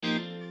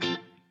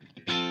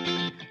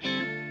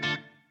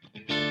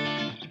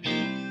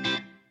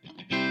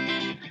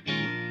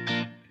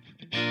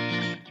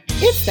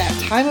It's that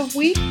time of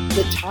week,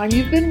 the time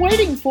you've been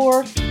waiting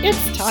for.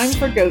 It's time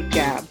for Goat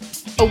Gab,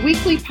 a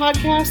weekly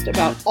podcast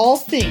about all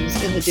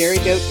things in the dairy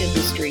goat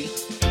industry.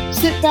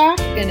 Sit back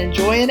and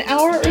enjoy an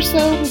hour or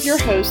so with your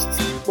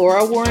hosts,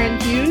 Laura Warren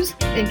Hughes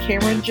and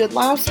Cameron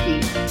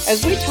Jadlowski,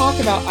 as we talk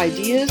about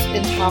ideas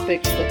and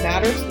topics that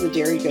matter to the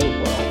dairy goat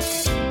world.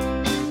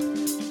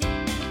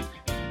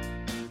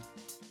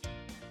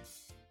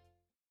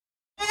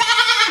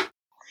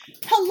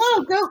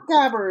 Hello, Goat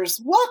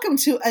Gabbers. Welcome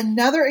to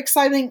another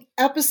exciting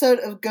episode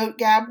of Goat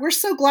Gab. We're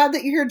so glad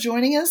that you're here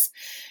joining us.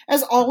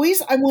 As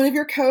always, I'm one of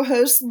your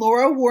co-hosts,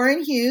 Laura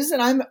Warren Hughes,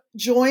 and I'm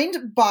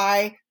joined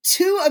by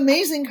two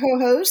amazing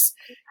co-hosts,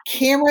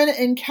 Cameron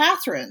and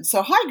Catherine.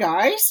 So hi,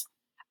 guys.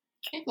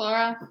 Hey,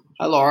 Laura.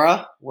 Hi,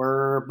 Laura.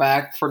 We're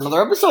back for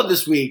another episode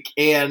this week,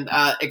 and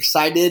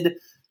excited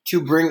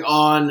to bring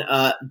on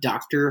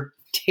Dr.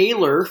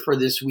 Taylor for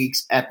this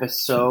week's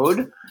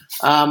episode.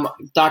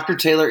 Dr.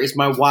 Taylor is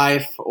my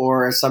wife,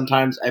 or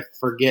sometimes I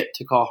forget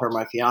to call her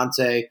my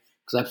fiance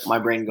because my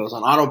brain goes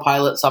on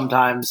autopilot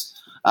sometimes.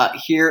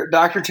 Here,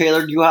 Dr.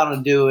 Taylor, do you want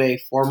to do a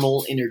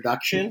formal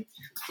introduction?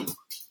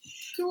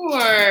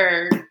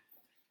 Sure.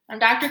 I'm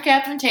Dr.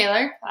 Catherine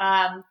Taylor.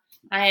 I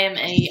am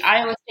a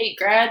Iowa State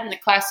grad in the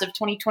class of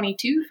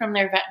 2022 from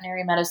their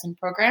veterinary medicine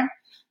program.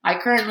 I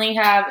currently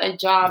have a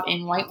job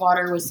in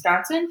Whitewater,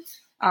 Wisconsin,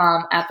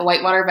 at the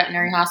Whitewater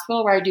Veterinary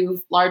Hospital, where I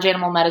do large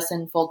animal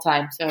medicine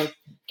full-time. So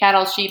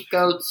cattle, sheep,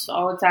 goats,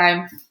 all the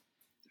time.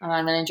 And I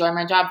enjoy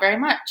my job very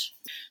much.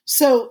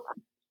 So,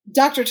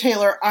 Dr.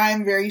 Taylor,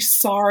 I'm very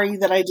sorry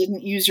that I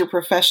didn't use your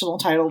professional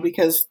title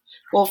because,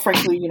 well,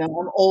 frankly, I'm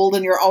old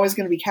and you're always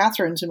going to be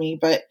Catherine to me,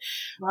 but...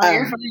 Well,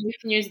 you're fine. You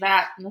can use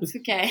that. That's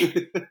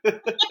okay.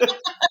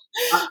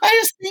 I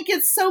just think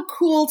it's so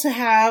cool to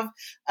have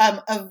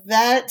a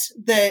vet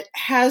that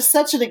has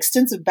such an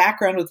extensive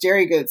background with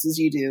dairy goats as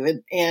you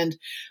do. And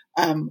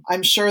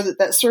I'm sure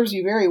that serves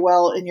you very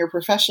well in your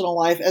professional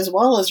life as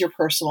well as your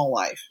personal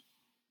life.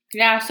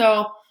 Yeah,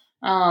 so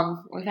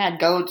we've had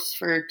goats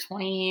for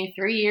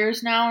 23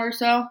 years now or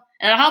so.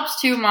 And it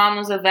helps too. Mom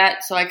was a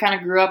vet, so I kind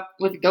of grew up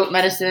with goat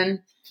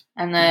medicine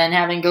and then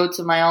having goats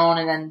of my own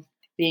and then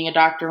being a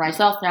doctor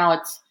myself now.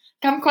 It's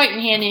come quite in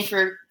handy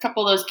for a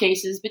couple of those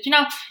cases. But, you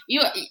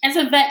as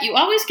a vet, you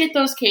always get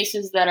those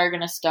cases that are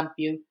going to stump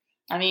you.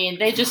 I mean,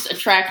 they just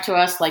attract to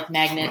us like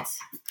magnets.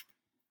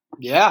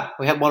 Yeah,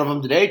 we had one of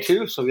them today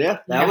too. So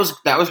that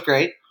was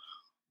great.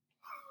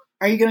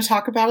 Are you going to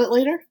talk about it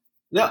later?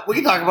 No, we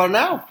can talk about it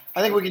now.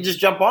 I think we can just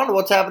jump on to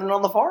what's happening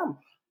on the farm.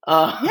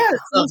 Yeah,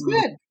 sounds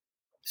good.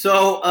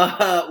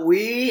 So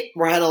we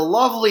had a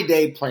lovely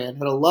day planned.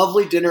 Had a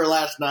lovely dinner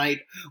last night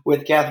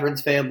with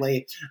Catherine's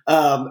family,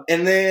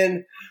 and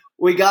then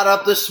we got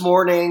up this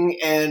morning,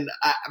 and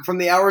from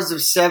the hours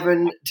of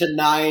 7 to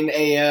 9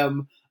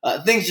 a.m.,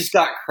 things just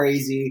got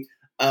crazy.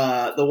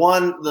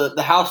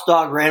 The house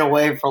dog ran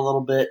away for a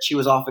little bit. She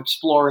was off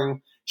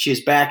exploring. She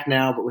is back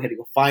now, but we had to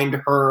go find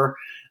her.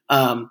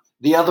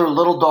 The other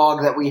little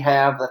dog that we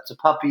have, that's a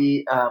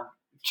puppy,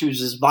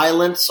 chooses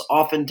violence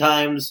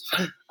oftentimes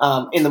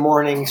in the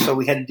morning, so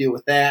we had to deal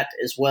with that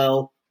as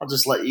well. I'll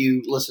just let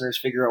you listeners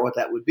figure out what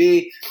that would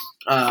be.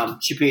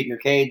 She peed in her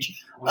cage.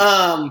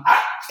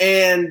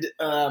 And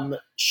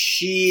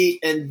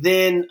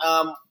then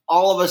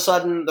all of a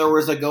sudden there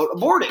was a goat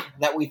aborting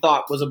that we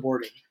thought was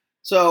aborting.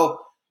 So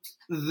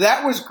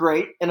that was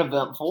great and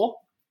eventful.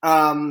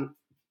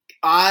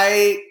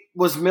 I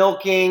was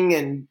milking,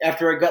 and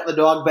after I got the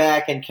dog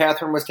back, and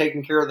Catherine was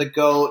taking care of the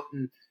goat,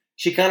 and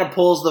she kind of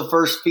pulls the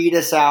first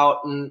fetus out,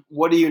 and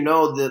what do you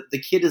know?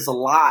 The kid is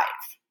alive.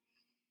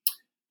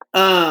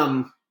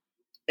 And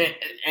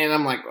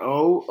I'm like,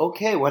 oh,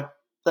 okay, what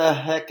the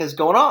heck is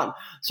going on?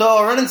 So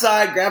I run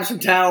inside, grab some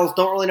towels,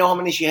 don't really know how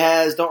many she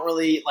has,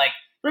 don't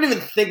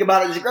even think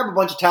about it, just grab a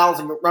bunch of towels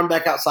and run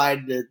back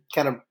outside to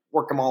kind of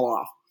work them all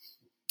off.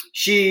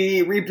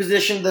 She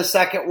repositioned the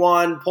second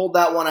one, pulled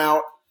that one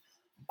out,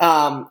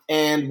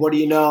 and what do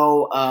you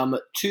know?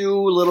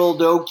 Two little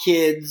doe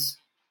kids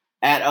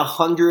at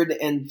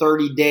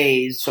 130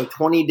 days, so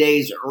 20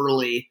 days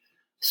early.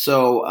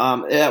 So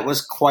that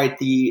was quite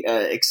the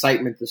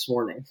excitement this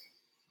morning.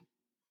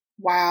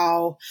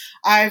 Wow.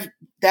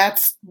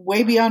 That's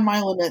way beyond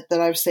my limit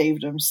that I've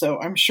saved them. So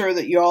I'm sure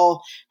that you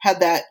all had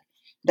that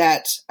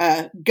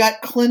gut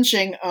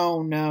clenching.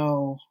 Oh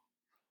no.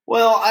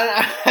 Well,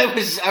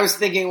 I was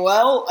thinking,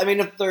 well, I mean,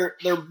 if they're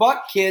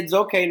buck kids,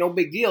 okay, no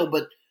big deal.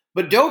 But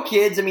doe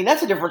kids, I mean,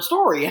 that's a different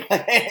story.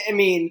 I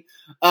mean,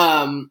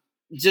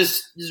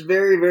 just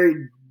very,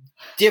 very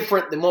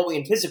different than what we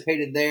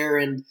anticipated there.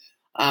 And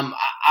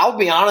I'll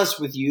be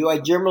honest with you, I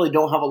generally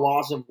don't have a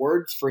loss of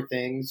words for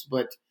things,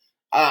 but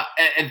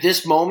at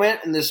this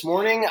moment and this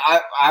morning,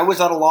 I was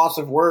at a loss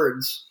of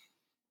words.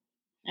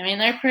 I mean,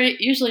 they're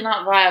usually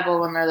not viable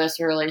when they're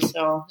this early.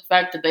 So the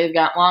fact that they've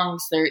got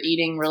lungs, they're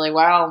eating really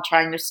well,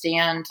 trying to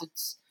stand,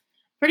 it's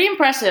pretty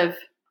impressive.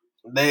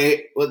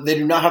 They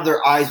do not have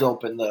their eyes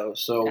open though.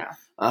 So yeah.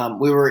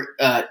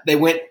 They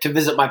went to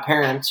visit my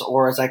parents,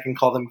 or as I can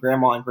call them,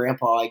 Grandma and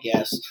Grandpa, I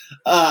guess,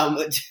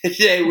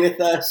 today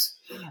with us.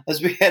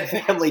 as we had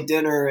family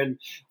dinner, and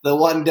the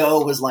one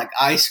doe was like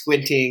eye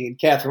squinting, and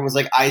Catherine was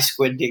like eye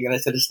squinting, and I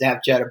sent a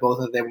Snapchat of both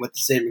of them with the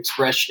same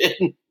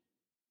expression.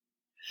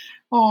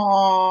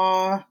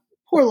 Aw,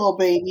 poor little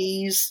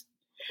babies.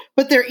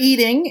 But they're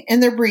eating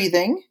and they're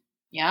breathing.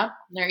 Yeah,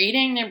 they're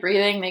eating, they're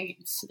breathing.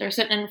 They're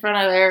sitting in front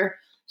of their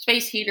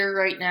space heater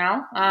right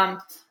now.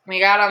 We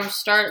got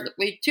them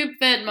we tube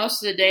fed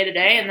most of the day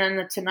today, and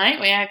then tonight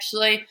we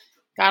actually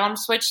got them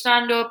switched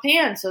onto a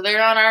pan, so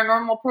they're on our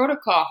normal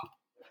protocol.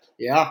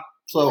 Yeah,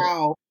 so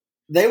Wow.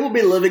 They will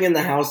be living in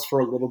the house for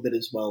a little bit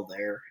as well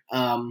there.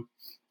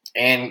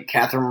 And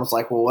Catherine was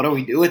like, well, what do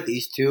we do with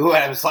these two?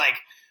 And I was like,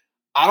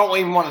 I don't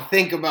even want to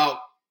think about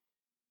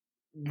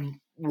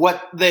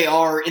what they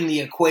are in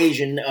the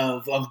equation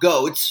of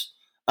goats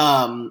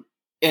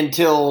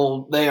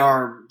until they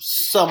are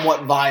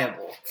somewhat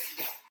viable.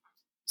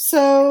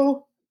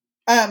 So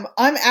I'm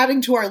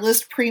adding to our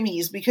list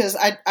preemies because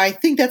I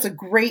think that's a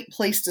great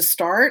place to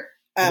start.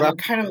 Right.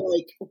 Kind of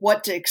like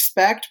what to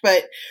expect.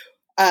 But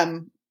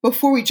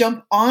before we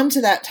jump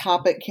onto that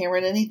topic,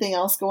 Cameron, anything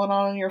else going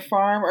on your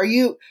farm? Are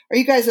you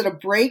guys at a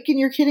break in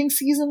your kidding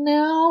season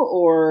now,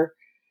 or?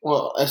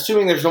 Well,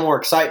 assuming there's no more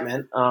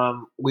excitement,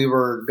 we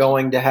were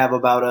going to have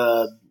about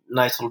a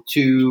nice little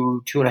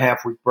 2.5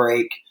 week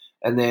break,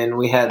 and then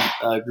we had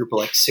a group of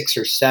like 6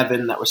 or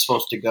 7 that was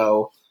supposed to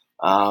go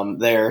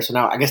there. So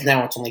now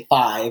it's only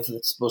 5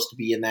 that's supposed to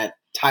be in that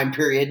time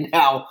period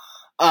now.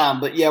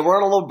 But yeah, we're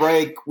on a little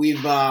break.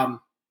 We've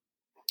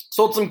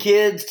sold some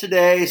kids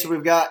today, so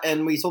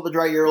we sold the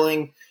dry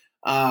yearling.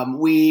 I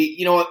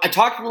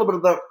talked a little bit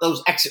about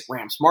those exit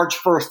ramps. March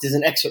 1st is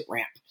an exit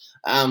ramp.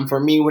 For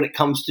me, when it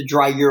comes to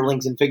dry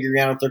yearlings and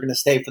figuring out if they're going to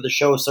stay for the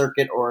show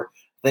circuit or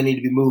they need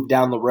to be moved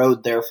down the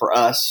road there for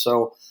us.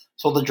 So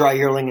sold the dry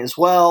yearling as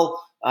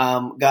well.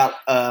 Got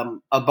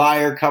a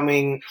buyer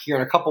coming here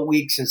in a couple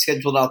weeks and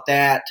scheduled out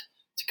that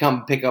to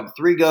come pick up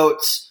 3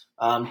 goats.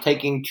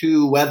 Taking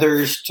 2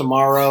 wethers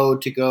tomorrow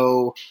to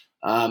go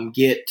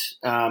get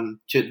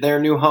to their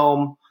new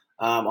home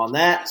on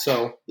that.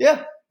 So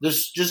yeah,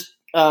 just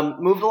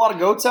moved a lot of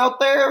goats out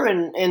there,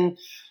 and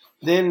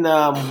then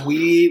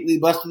we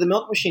busted the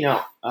milk machine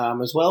out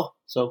as well.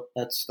 So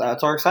that's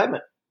our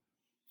excitement.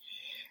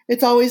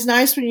 It's always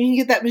nice when you can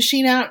get that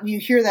machine out and you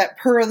hear that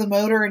purr of the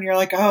motor and you're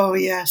like, oh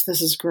yes, this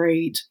is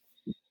great.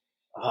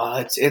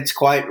 It's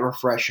quite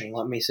refreshing.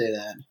 Let me say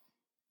that.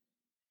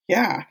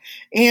 Yeah.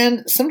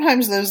 And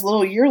sometimes those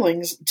little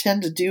yearlings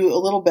tend to do a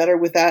little better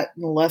with that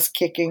and less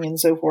kicking and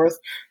so forth,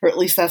 or at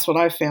least that's what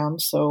I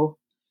found. So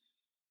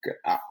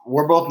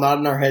we're both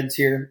nodding our heads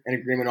here in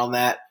agreement on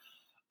that.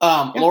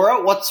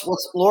 Laura, what's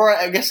Laura?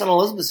 I guess and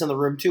Elizabeth's in the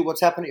room too.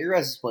 What's happened at your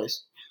guys'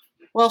 place?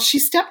 Well, she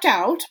stepped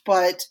out,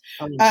 but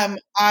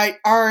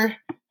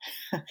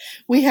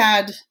we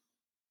had,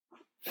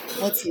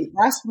 let's see,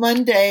 last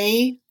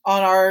Monday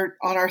on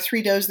our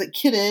 3 does that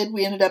kidded,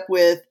 we ended up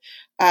with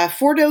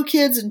 4 doe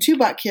kids and 2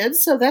 buck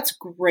kids, so that's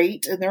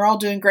great, and they're all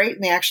doing great.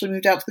 And they actually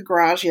moved out to the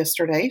garage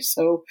yesterday,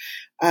 so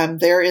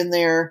they're in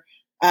their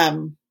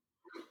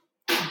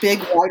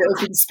big, wide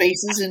open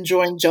spaces,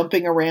 enjoying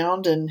jumping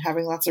around and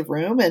having lots of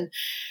room. And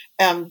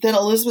then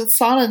Elizabeth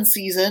Sonnen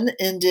season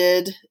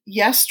ended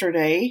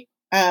yesterday.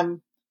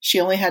 She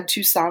only had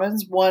 2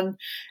 Sonnens. One,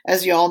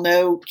 as you all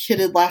know,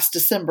 kidded last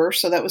December,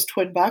 so that was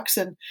twin bucks.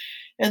 And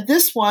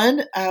this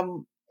one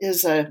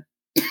is a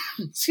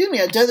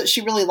a doe that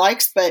she really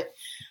likes, but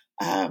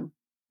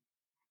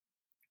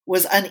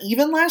was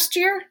uneven last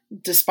year.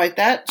 Despite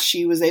that,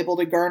 she was able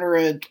to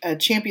garner a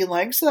champion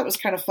leg, so that was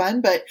kind of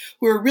fun. But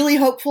we were really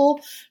hopeful.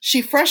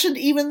 She freshened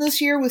even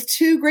this year with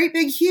 2 great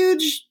big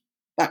huge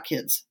buck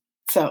kids.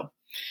 So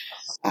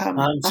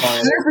 100%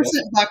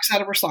 bucks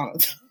out of her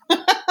Sonnens.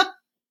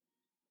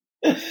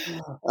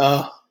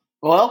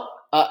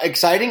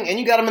 Exciting, and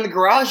you got them in the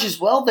garage as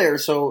well there,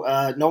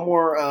 so no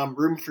more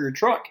room for your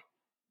truck.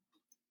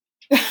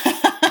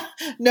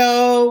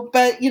 No,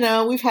 but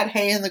we've had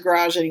hay in the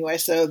garage anyway,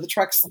 so the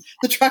truck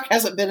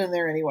hasn't been in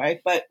there anyway.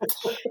 But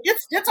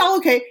it's all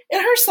okay.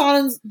 And her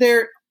Sonnens,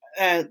 they're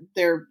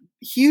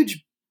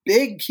huge,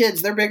 big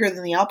kids. They're bigger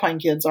than the Alpine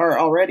kids are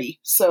already.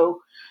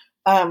 So,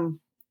 and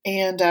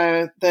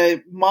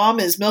the mom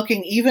is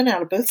milking even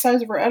out of both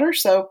sides of her udder.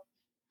 So,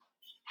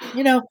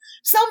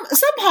 some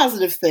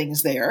positive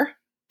things there.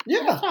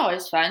 Yeah, it's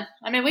always fun.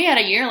 I mean, we had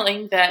a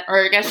yearling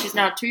or I guess she's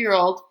now a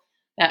 2-year-old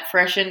that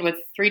freshened with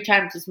 3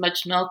 times as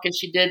much milk as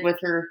she did with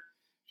her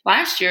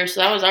last year.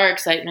 So that was our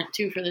excitement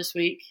too for this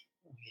week.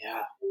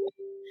 Yeah.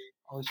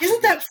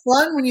 Isn't that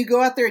fun when you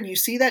go out there and you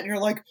see that and you're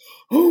like,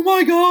 oh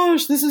my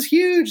gosh, this is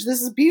huge.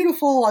 This is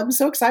beautiful. I'm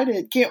so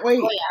excited. Can't wait.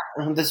 Oh,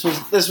 yeah. This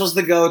was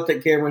the goat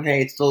that Cameron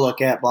hates to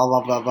look at. Blah,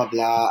 blah, blah, blah,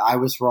 blah. I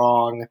was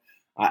wrong.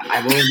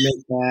 I will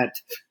admit that.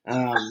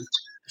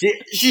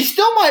 She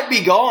still might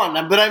be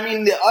gone, but I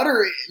mean, the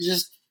udder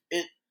just,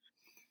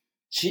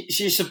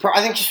 she's surprised.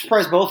 I think she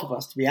surprised both of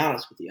us, to be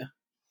honest with you.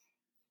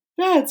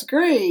 That's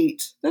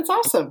great. That's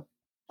awesome.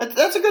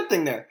 That's a good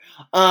thing there.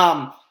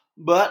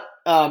 But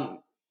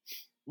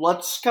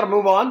let's kind of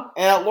move on.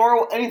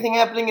 Laura, anything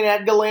happening in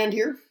Edgar land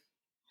here?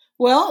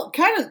 Well,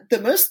 kind of the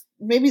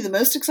maybe the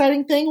most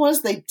exciting thing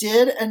was they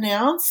did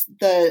announce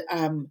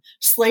the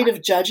slate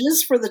of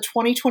judges for the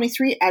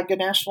 2023 AGA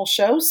National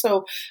Show.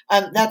 So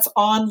that's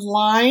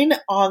online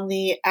on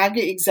the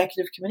AGA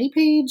Executive Committee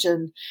page,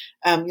 and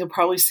you'll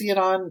probably see it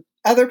on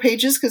other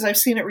pages because I've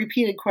seen it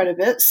repeated quite a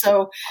bit.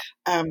 So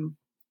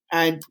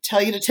I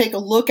tell you to take a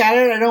look at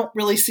it. I don't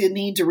really see a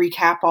need to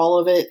recap all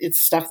of it.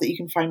 It's stuff that you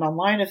can find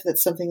online if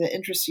that's something that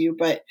interests you.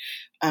 But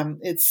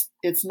it's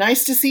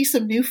nice to see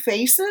some new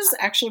faces.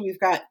 Actually, we've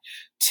got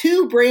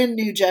 2 brand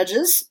new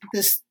judges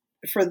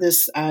for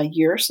this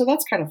year, so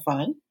that's kind of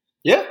fun.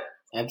 Yeah,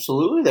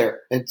 absolutely.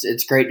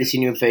 It's great to see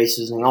new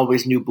faces and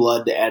always new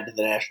blood to add to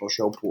the national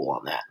show pool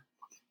on that.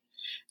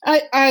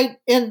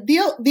 And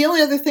the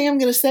only other thing I'm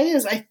going to say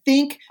is I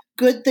think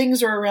good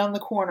things are around the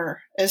corner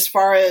as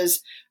far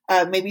as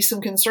maybe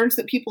some concerns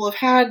that people have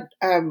had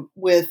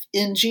with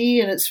NG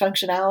and its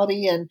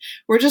functionality, and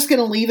we're just going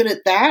to leave it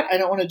at that. I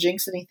don't want to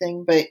jinx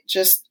anything, but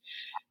just,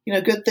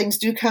 good things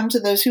do come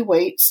to those who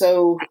wait.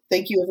 So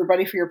thank you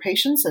everybody for your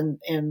patience,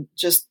 and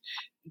just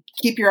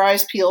keep your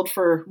eyes peeled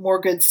for more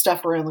good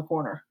stuff around the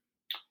corner.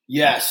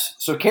 Yes.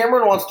 So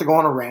Cameron wants to go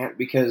on a rant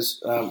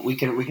because we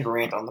can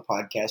rant on the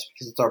podcast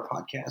because it's our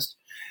podcast,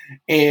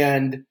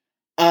 and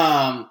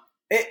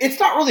it's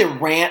not really a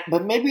rant,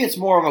 but maybe it's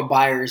more of a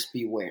buyer's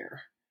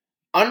beware.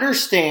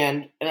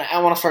 Understand, and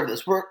I want to start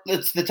this.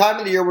 It's the time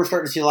of the year we're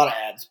starting to see a lot of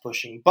ads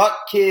pushing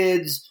Buck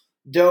Kids,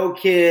 Doe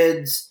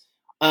Kids.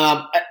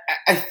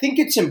 I think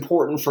it's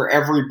important for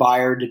every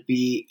buyer to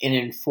be an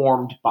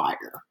informed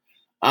buyer.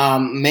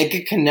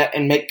 Make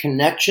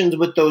connections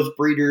with those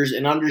breeders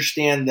and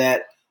understand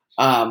that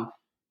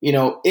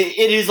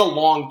it is a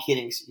long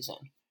kidding season.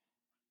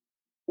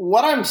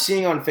 What I'm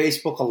seeing on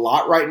Facebook a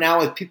lot right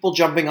now is people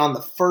jumping on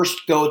the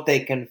first goat they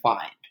can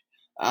find.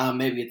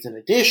 Maybe it's an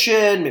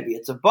addition, maybe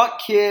it's a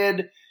Buck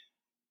Kid.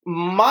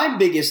 My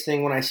biggest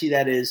thing when I see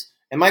that is,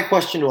 and my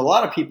question to a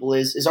lot of people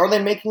is are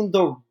they making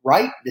the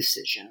right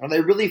decision? Are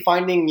they really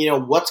finding,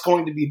 what's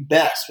going to be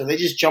best? Are they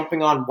just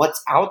jumping on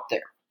what's out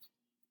there?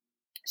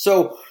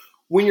 So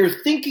when you're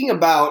thinking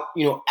about,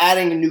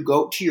 adding a new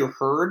goat to your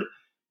herd,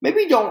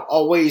 maybe don't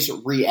always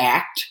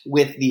react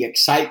with the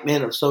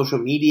excitement of social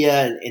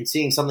media and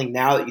seeing something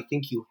now that you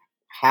think you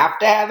have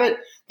to have it.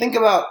 Think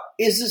about,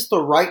 is this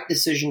the right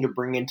decision to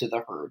bring into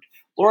the herd?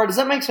 Laura, does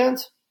that make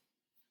sense?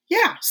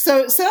 Yeah. So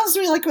it sounds to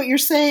me like what you're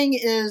saying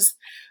is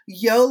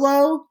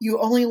YOLO, you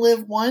only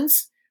live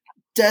once,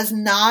 does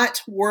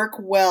not work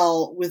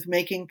well with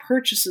making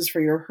purchases for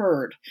your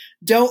herd.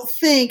 Don't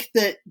think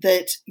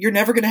that you're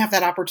never going to have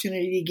that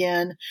opportunity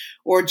again,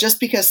 or just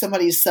because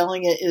somebody's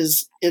selling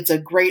it's a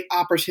great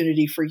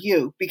opportunity for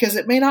you, because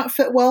it may not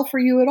fit well for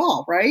you at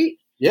all, right?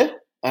 Yeah,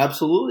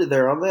 absolutely.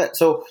 They're on that.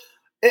 So,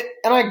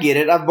 and I get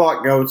it. I've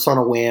bought goats on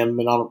a whim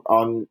and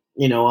on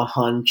a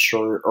hunch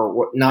or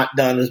what, not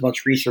done as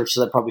much research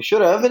as I probably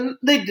should have, and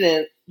they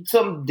didn't.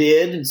 Some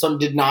did, and some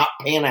did not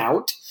pan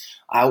out.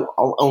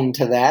 I'll own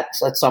to that.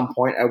 So at some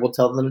point, I will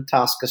tell the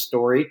Natasca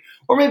story,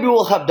 or maybe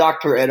we'll have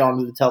Dr. Ed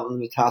on to tell the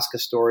Natasca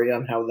story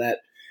on how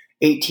that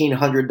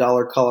 $1,800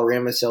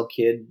 Colorama sale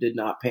kid did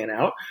not pan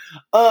out.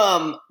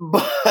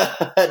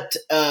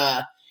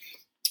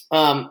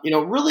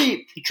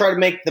 Really try to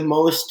make the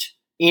most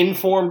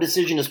informed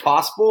decision as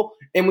possible.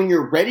 And when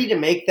you're ready to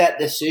make that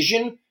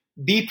decision,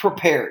 be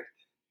prepared.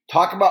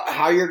 Talk about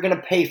how you're going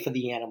to pay for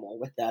the animal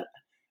with that.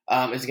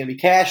 Is it going to be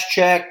cash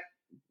check?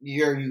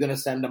 You're going to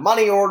send a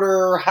money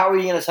order? How are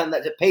you going to send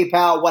that to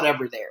PayPal?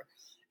 Whatever there.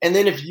 And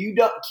then if you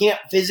can't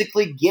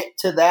physically get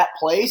to that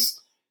place,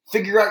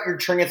 figure out your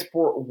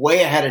transport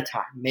way ahead of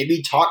time.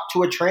 Maybe talk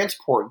to a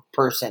transport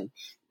person.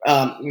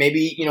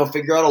 Maybe,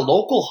 figure out a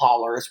local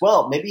hauler as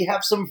well. Maybe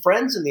have some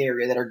friends in the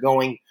area that are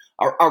going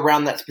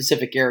around that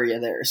specific area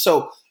there.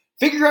 So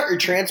figure out your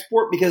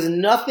transport, because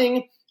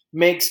nothing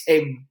makes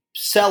a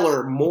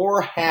seller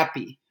more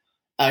happier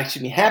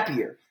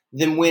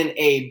than when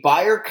a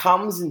buyer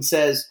comes and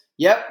says,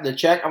 yep, I'm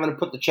going to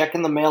put the check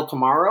in the mail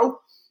tomorrow,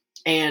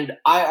 and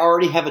I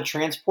already have a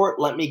transport.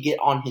 Let me get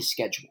on his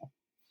schedule.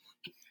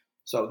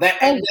 So that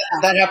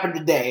happened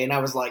today, and I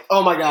was like,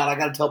 oh my God, I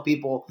got to tell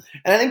people.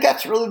 And I think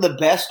that's really the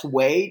best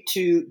way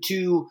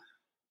to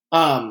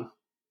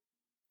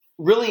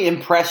really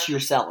impress your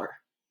seller.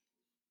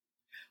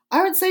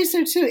 I would say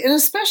so too. And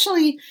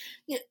especially,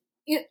 and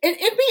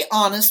be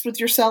honest with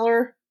your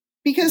seller,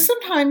 because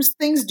sometimes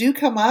things do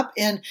come up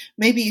and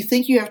maybe you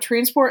think you have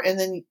transport and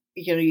then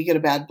you get a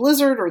bad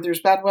blizzard or there's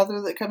bad weather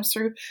that comes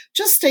through.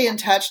 Just stay in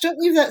touch. Don't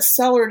leave that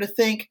seller to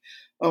think,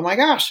 oh my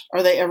gosh,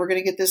 are they ever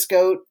going to get this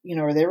goat?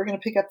 Are they ever going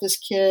to pick up this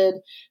kid?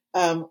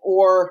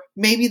 Or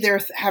maybe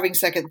they're having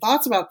second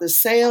thoughts about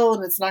this sale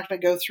and it's not going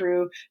to go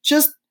through.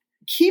 Just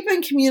keep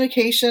in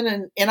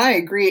communication. And I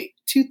agree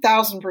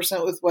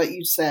 2,000% with what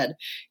you said.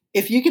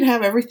 If you can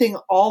have everything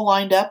all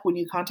lined up when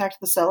you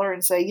contact the seller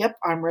and say, yep,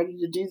 I'm ready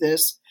to do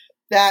this,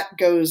 that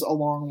goes a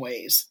long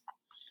ways.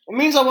 It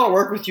means I want to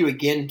work with you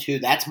again too.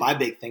 That's my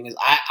big thing is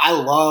I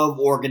love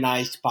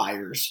organized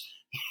buyers.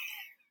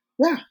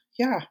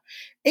 Yeah.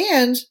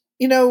 And,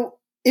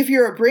 if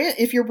you're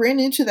brand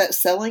new to that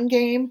selling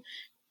game,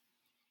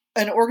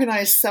 an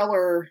organized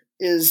seller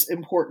is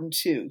important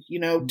too.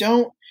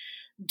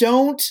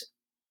 Don't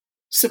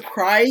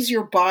surprise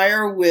your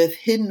buyer with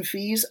hidden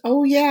fees.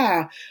 Oh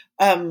yeah.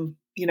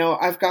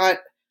 I've got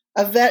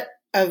a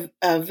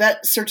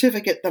vet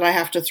certificate that I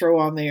have to throw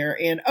on there.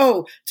 And,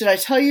 oh, did I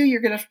tell you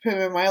you're going to have to pay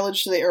my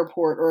mileage to the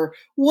airport or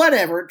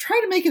whatever?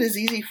 Try to make it as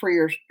easy for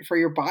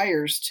your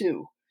buyers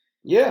too.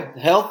 Yeah.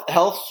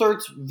 Health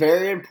cert's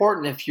very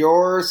important. If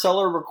your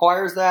seller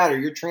requires that or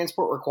your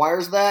transport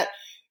requires that,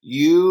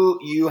 you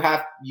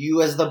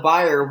as the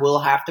buyer will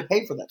have to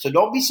pay for that. So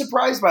don't be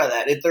surprised by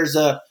that. If there's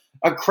a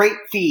crate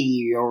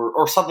fee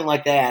or something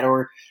like that,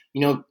 or,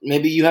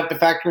 maybe you have to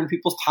factor in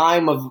people's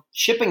time of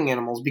shipping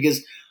animals,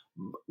 because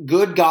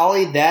good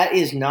golly, that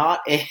is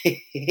not a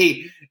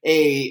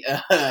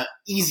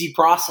easy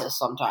process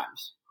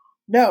sometimes.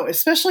 No,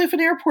 especially if an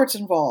airport's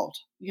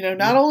involved.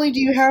 Not only do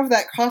you have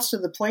that cost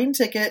of the plane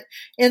ticket,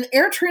 and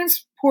air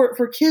transport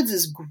for kids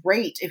is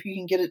great if you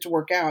can get it to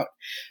work out,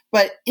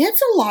 but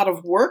it's a lot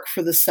of work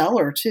for the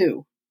seller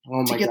too.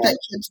 To get that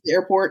kid to the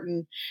airport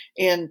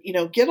and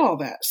get all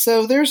that.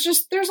 So there's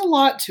a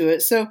lot to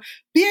it. So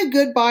be a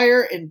good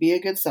buyer and be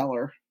a good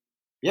seller.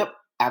 Yep,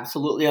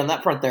 absolutely on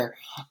that front there.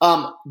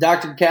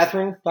 Dr.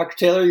 Catherine, Dr.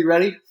 Taylor, you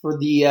ready for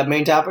the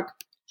main topic?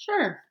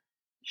 Sure.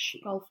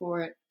 Go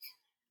for it.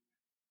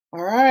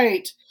 All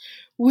right.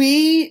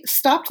 We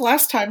stopped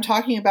last time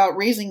talking about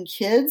raising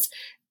kids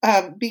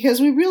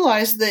because we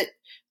realized that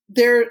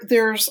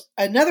there's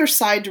another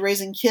side to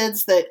raising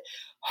kids that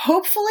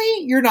hopefully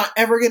you're not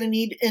ever going to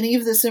need any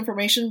of this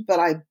information, but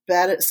I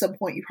bet at some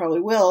point you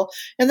probably will.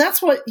 And that's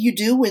what you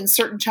do when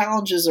certain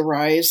challenges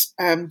arise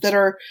that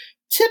are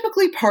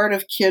typically part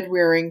of kid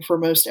rearing for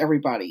most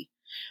everybody.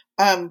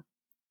 And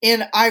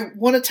I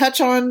want to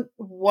touch on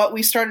what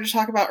we started to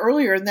talk about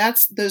earlier, and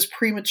that's those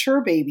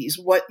premature babies,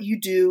 what you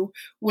do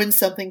when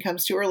something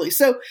comes too early.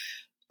 So,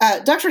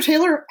 Dr.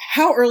 Taylor,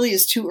 how early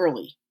is too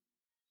early?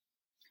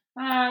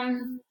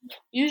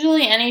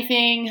 Usually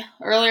anything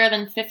earlier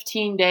than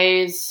 15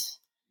 days.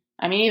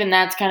 I mean, even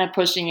that's kind of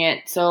pushing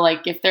it. So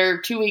like if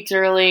they're 2 weeks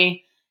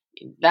early,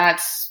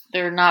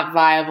 they're not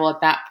viable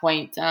at that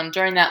point.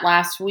 During that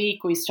last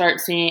week, we start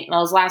seeing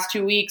those last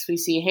 2 weeks, we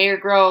see hair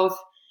growth.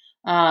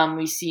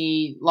 We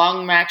see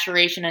long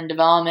maturation and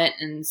development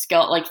and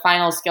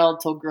final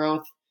skeletal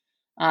growth.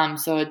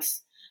 So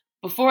it's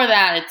before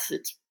that,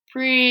 it's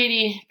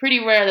pretty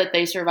rare that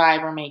they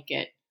survive or make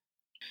it.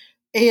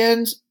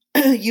 And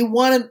you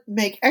want to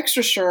make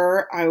extra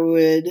sure, I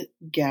would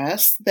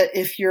guess, that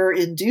if you're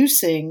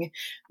inducing,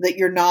 that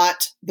you're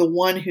not the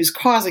one who's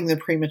causing the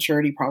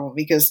prematurity problem,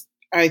 because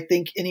I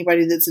think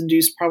anybody that's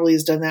induced probably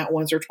has done that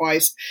once or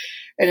twice,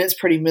 and it's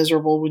pretty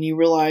miserable when you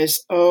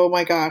realize, oh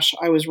my gosh,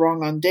 I was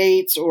wrong on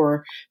dates,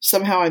 or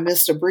somehow I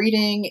missed a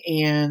breeding,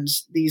 and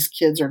these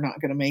kids are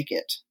not going to make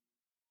it.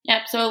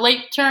 Yep, so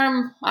late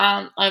term,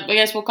 I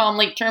guess we'll call them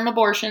late term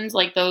abortions,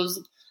 like those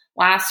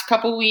last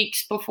couple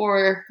weeks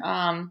before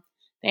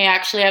they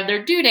actually have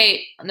their due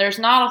date. There's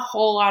not a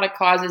whole lot of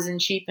causes in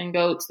sheep and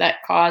goats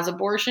that cause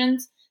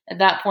abortions at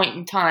that point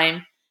in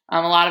time. A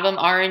lot of them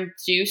are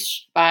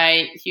induced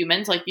by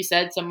humans. Like you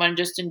said, someone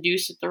just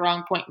induced at the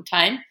wrong point in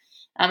time.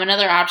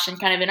 Another option,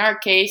 kind of in our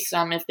case,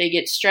 if they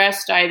get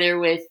stressed either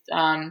with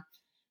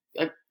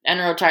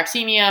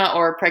enterotoxemia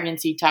or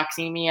pregnancy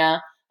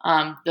toxemia,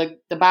 the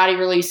body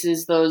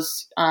releases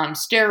those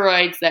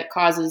steroids that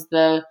causes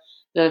the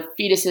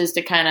fetuses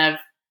to kind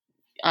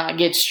of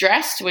get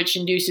stressed, which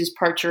induces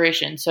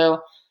parturition.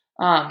 So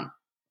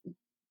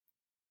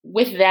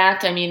with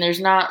that, I mean,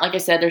 there's not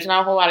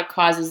a whole lot of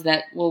causes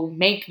that will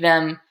make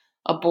them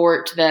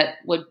abort that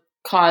would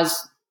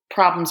cause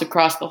problems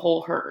across the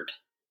whole herd.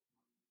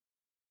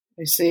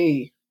 I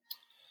see.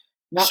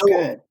 Not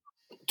good.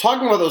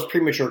 Talking about those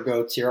premature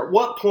goats here, at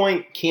what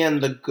point can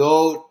the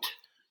goat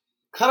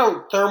kind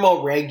of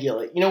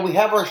thermoregulate? We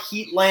have our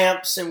heat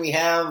lamps and we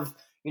have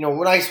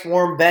nice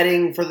warm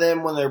bedding for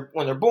them when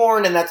they're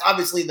born, and that's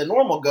obviously the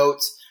normal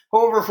goats.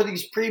 However, for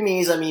these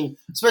preemies, I mean,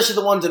 especially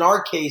the ones in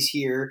our case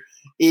here,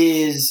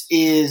 is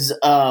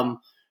at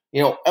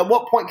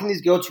what point can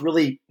these goats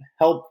really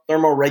help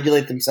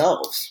thermoregulate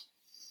themselves?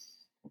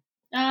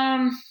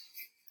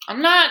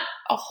 I'm not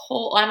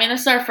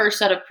this is our first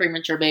set of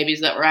premature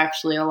babies that were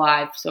actually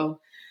alive, so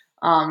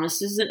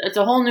it's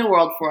a whole new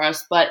world for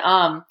us. But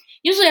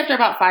usually after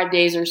about 5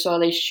 days or so,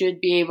 they should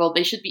be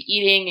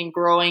eating and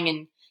growing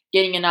and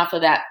getting enough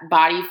of that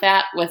body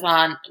fat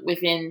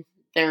within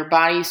their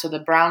body, so the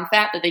brown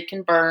fat that they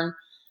can burn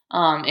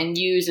and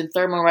use and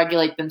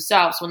thermoregulate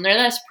themselves. When they're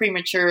less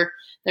premature,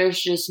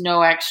 there's just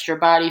no extra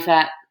body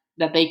fat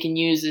that they can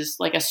use as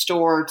like a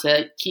store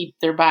to keep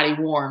their body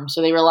warm.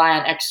 So they rely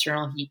on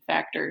external heat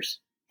factors.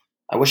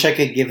 I wish I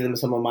could give them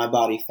some of my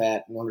body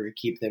fat in order to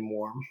keep them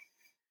warm.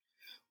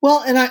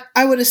 Well, and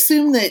I would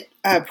assume that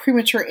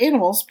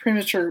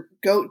premature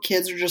goat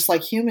kids are just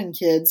like human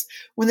kids.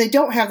 When they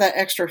don't have that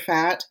extra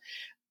fat,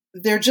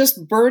 they're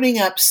just burning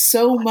up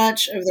so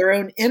much of their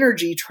own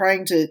energy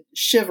trying to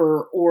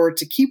shiver or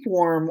to keep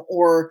warm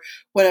or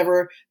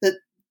whatever that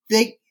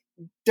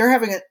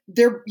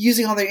they're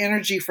using all their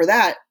energy for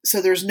that.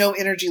 So there's no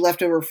energy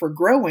left over for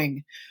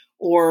growing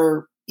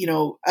or,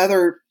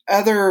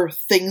 other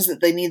things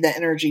that they need that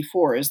energy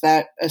for. Is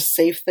that a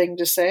safe thing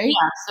to say?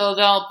 Yeah. So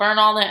they'll burn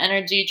all the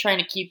energy trying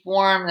to keep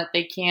warm that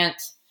they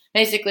can't.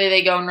 Basically,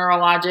 they go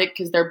neurologic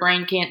because their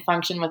brain can't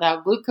function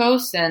without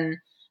glucose. And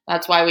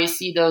that's why we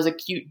see those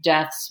acute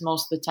deaths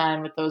most of the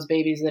time with those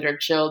babies that are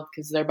chilled,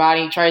 because their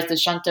body tries to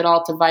shunt it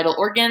all to vital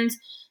organs,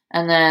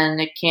 and then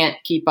it can't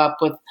keep up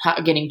with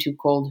getting too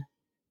cold.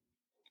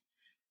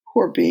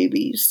 Poor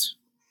babies.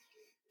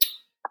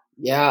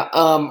 Yeah.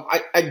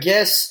 I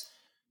guess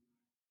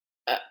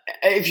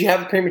if you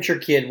have a premature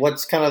kid,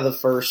 what's kind of the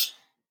first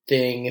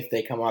thing if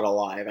they come out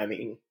alive? I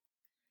mean,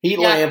 heat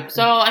lamp.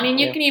 So,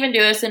 you can even do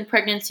this in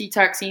pregnancy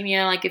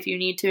toxemia, like if you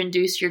need to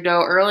induce your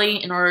dough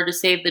early in order to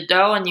save the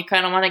dough and you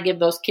kind of want to give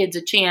those kids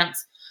a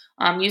chance.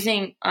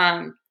 Using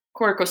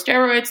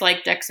corticosteroids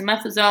like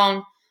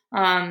dexamethasone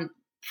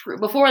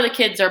before the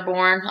kids are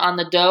born on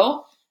the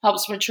dough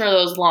helps mature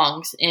those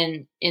lungs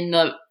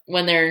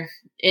when they're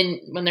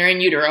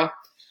in utero.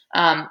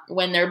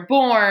 When they're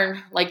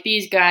born, like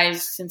these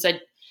guys, since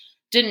I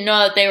didn't know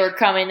that they were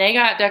coming, they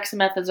got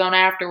dexamethasone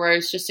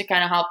afterwards just to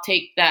kind of help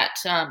take that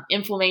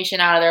inflammation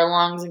out of their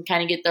lungs and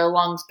kind of get their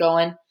lungs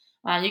going.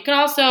 You can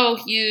also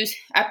use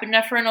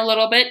epinephrine a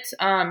little bit.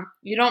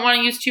 You don't want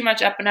to use too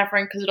much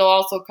epinephrine because it'll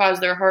also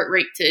cause their heart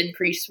rate to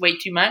increase way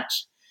too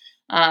much.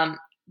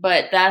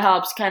 But that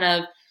helps kind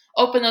of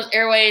open those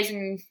airways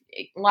and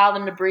allow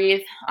them to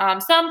breathe.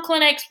 Some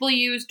clinics will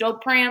use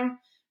Dopram.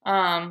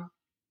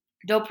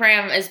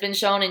 Dopram has been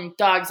shown in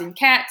dogs and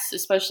cats,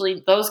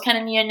 especially those kind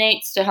of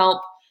neonates, to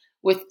help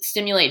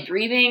stimulate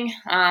breathing.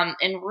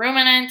 In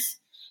ruminants,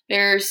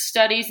 there's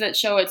studies that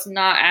show it's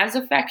not as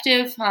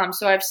effective.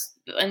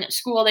 In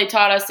school they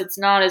taught us it's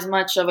not as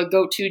much of a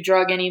go-to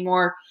drug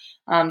anymore.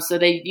 So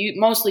they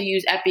mostly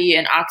use epi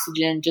and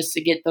oxygen just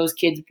to get those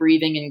kids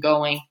breathing and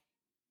going.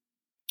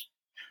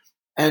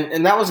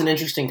 And that was an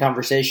interesting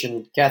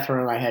conversation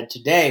Catherine and I had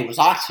today, was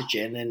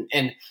oxygen.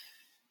 And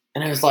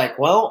I was like,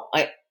 well,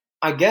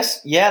 I guess,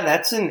 yeah,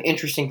 that's an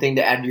interesting thing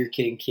to add to your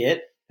kitting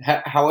kit.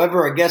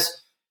 However, I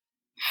guess,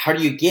 how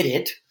do you get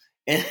it?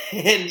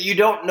 And you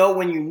don't know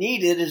when you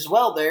need it as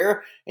well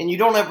there, and you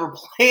don't ever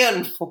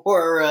plan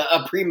for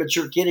a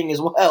premature kitting as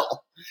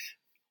well.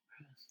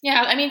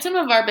 Yeah, some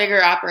of our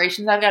bigger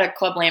operations, I've got a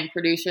Club Lamp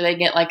producer. They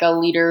get like a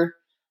liter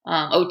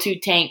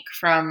O2 tank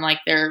from like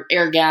their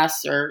air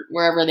gas or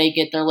wherever they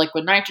get their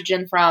liquid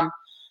nitrogen from.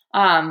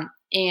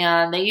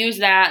 And they use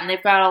that, and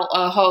they've got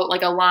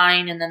a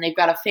line, and then they've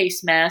got a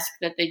face mask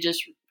that they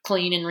just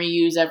clean and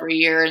reuse every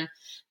year. And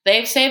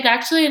they've saved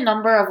actually a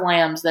number of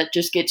lambs that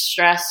just get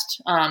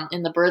stressed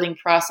in the birthing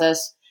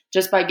process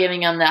just by giving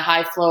them that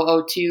high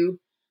flow O2,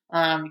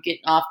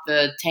 getting off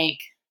the tank.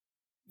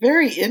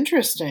 Very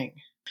interesting.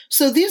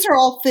 So these are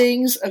all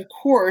things, of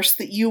course,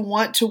 that you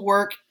want to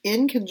work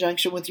in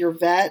conjunction with your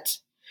vet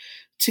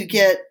to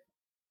get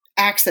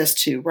access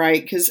to,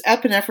 right? Because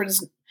epinephrine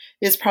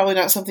is probably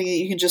not something that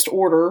you can just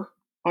order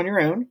on your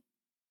own,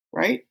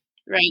 right?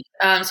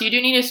 Right. So you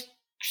do need a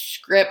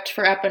script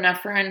for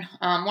epinephrine.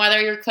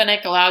 Whether your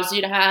clinic allows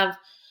you to have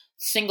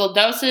single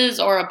doses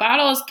or a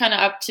bottle is kind of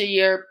up to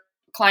your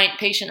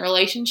client-patient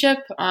relationship.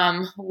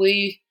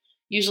 We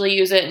usually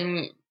use it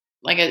in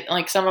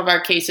like some of our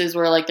cases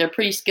where like they're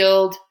pretty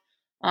skilled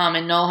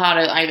and know how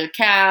to either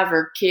calve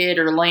or kid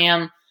or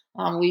lamb.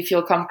 We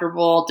feel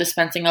comfortable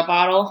dispensing a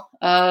bottle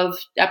of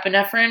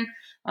epinephrine.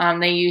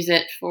 They use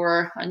it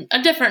for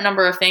a different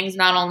number of things,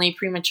 not only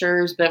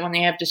prematures, but when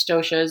they have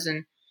dystocias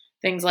and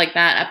things like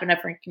that,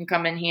 epinephrine can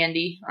come in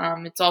handy.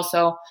 It's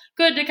also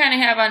good to kind of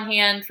have on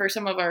hand for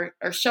some of our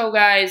show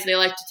guys. They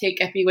like to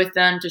take epi with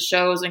them to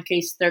shows in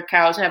case their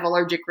cows have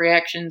allergic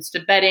reactions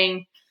to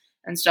bedding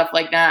and stuff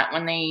like that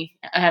when they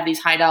have these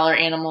high dollar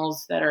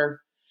animals that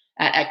are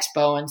at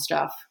expo and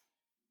stuff.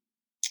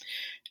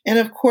 And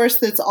of course,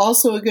 that's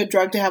also a good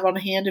drug to have on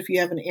hand if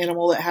you have an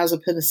animal that has a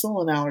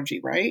penicillin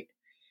allergy, right?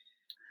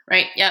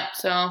 Right. Yep.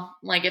 So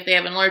like if they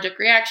have an allergic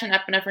reaction,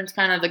 epinephrine's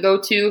kind of the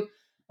go-to.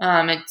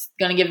 It's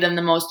going to give them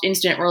the most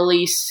instant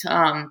release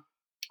of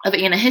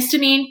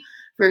antihistamine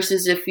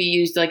versus if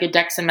you used like a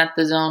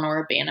dexamethasone or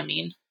a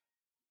Banamine.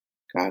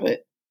 Got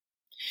it.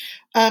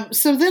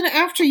 So then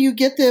after you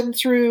get them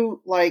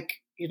through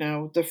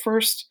the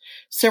first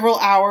several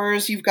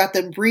hours, you've got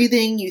them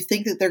breathing, you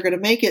think that they're going to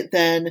make it,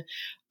 then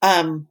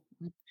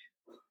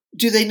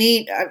do they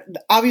need,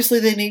 obviously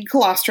they need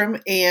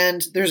colostrum,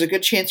 and there's a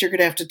good chance you're going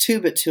to have to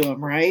tube it to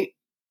them, right?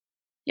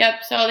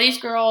 Yep. So these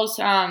girls,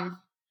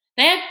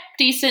 they had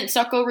decent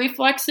suckle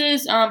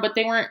reflexes, but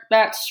they weren't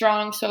that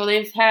strong. So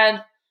they've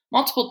had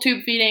multiple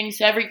tube feedings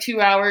every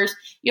 2 hours.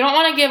 You don't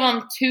want to give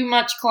them too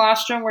much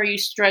colostrum where you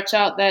stretch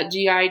out that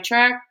GI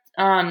tract.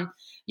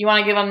 You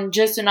want to give them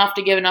just enough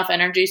to give enough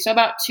energy. So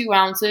about 2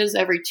 ounces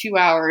every 2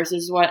 hours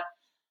is what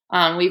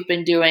we've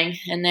been doing.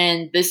 And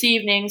then this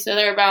evening, so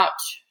they're about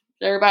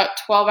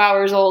 12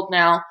 hours old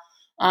now.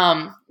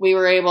 We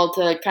were able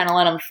to kind of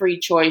let them free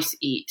choice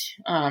eat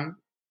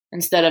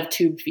instead of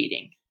tube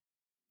feeding.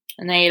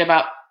 And they ate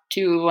about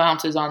 2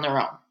 ounces on their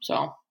own.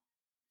 So.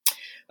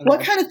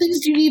 What kind of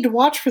things do you need to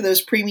watch for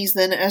those preemies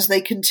then as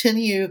they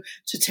continue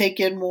to take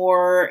in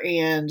more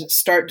and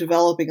start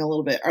developing a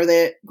little bit? Are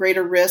they at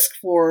greater risk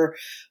for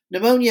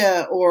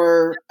pneumonia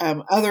or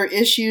other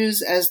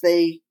issues as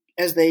they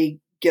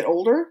get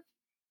older?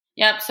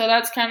 Yep. So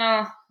that's kind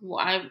of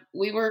I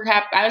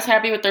was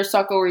happy with their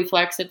suckle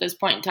reflex at this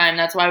point in time.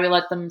 That's why we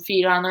let them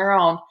feed on their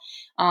own.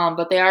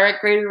 But they are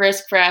at greater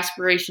risk for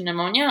aspiration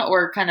pneumonia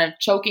or kind of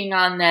choking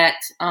on that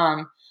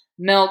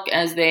milk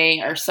as they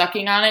are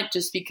sucking on it,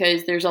 just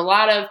because there's a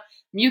lot of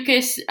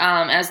mucus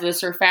as the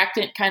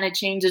surfactant kind of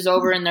changes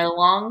over in their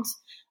lungs,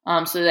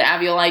 so the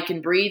alveoli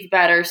can breathe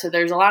better. So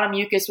there's a lot of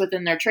mucus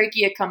within their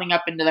trachea coming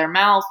up into their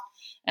mouth,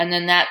 and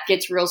then that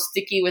gets real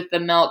sticky with the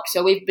milk.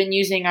 So we've been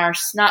using our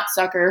snot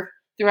sucker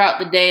throughout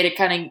the day to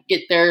kind of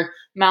get their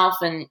mouth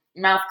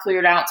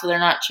cleared out so they're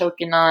not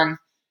choking on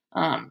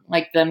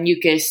like the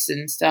mucus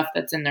and stuff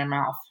that's in their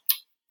mouth.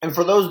 And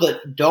for those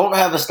that don't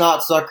have a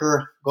snot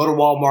sucker, go to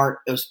Walmart.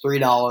 It was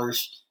 $3.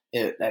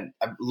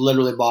 I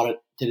literally bought it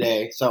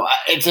today. So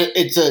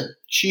it's a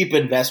cheap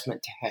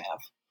investment to have.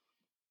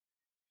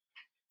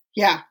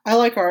 Yeah, I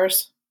like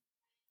ours.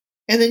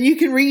 And then you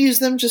can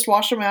reuse them. Just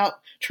wash them out,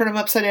 turn them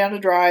upside down to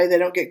dry. They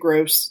don't get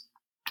gross.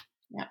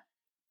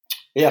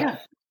 Yeah.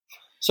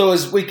 So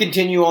as we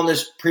continue on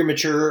this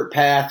premature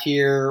path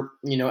here,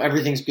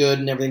 everything's good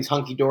and everything's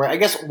hunky-dory. I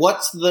guess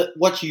what's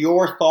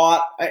your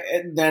thought,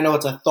 and I know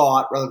it's a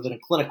thought rather than a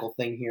clinical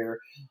thing here,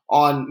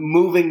 on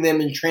moving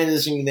them and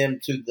transitioning them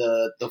to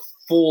the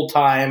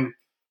full-time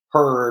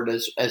herd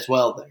as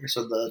well there.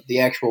 So the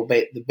actual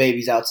the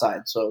babies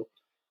outside. So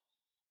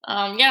so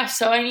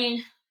I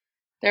mean,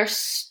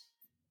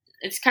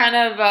 it's kind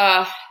of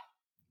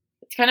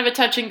a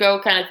touch and go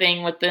kind of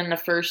thing within the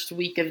first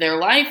week of their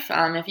life.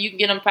 If you can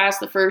get them past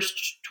the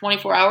first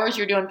 24 hours,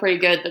 you're doing pretty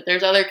good. But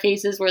there's other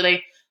cases where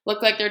they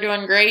look like they're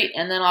doing great,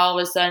 and then all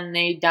of a sudden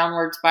they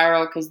downward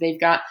spiral because they've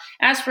got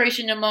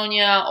aspiration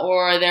pneumonia,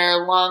 or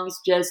their lungs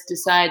just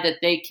decide that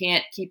they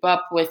can't keep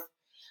up with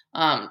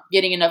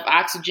getting enough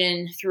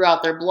oxygen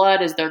throughout their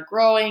blood as they're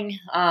growing.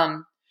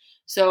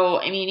 So,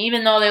 I mean,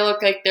 even though they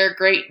look like they're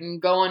great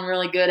and going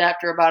really good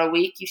after about a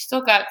week, you're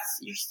still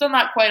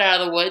not quite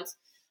out of the woods.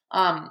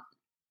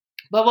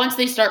 But once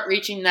they start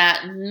reaching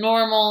that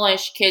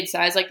normal-ish kid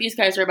size, like these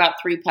guys are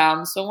about 3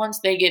 pounds. So once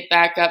they get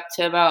back up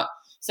to about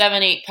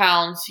 7-8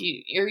 pounds,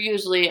 you're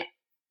usually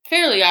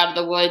fairly out of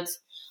the woods.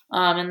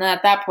 And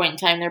at that point in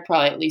time, they're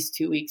probably at least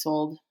 2 weeks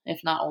old,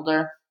 if not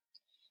older.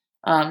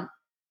 And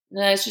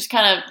it's just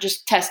kind of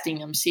just testing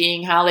them,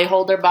 seeing how they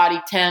hold their body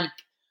temp.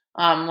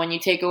 When you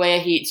take away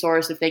a heat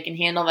source, if they can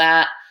handle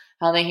that,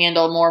 how they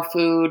handle more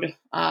food,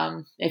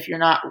 if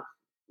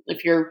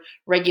you're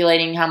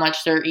regulating how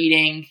much they're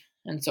eating,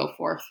 and so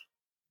forth.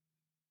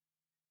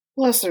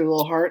 Bless their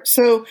little heart.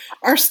 So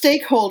our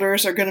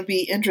stakeholders are going to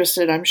be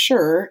interested, I'm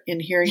sure, in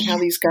hearing how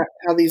these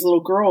little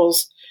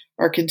girls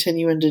are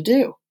continuing to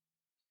do.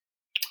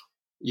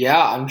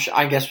 Yeah,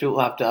 I guess we'll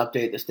have to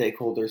update the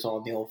stakeholders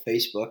on the old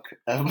Facebook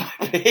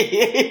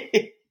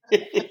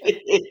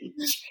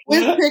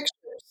with pictures.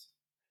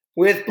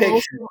 With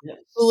pictures,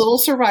 the little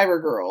survivor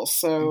girls.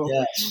 So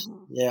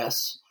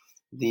yes.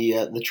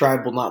 The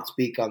tribe will not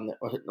speak on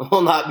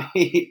will not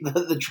be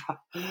the tribe.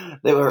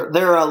 Their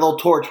little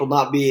torch will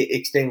not be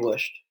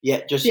extinguished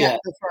yet.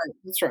 Yet.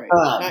 That's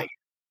right.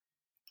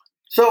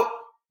 So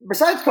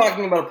besides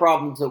talking about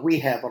problems that we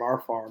have on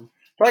our farm,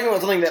 talking about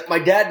something that my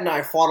dad and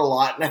I fought a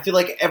lot, and I feel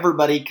like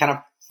everybody kind of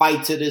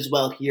fights it as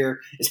well here,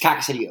 is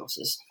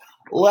coccidiosis.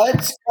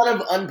 Let's kind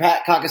of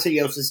unpack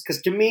coccidiosis,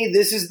 because to me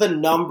this is the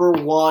number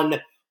one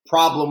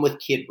problem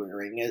with kid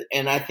rearing,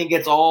 and I think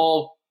it's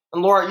all.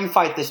 And Laura, you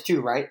fight this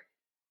too, right?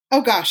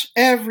 Oh gosh,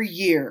 every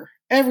year,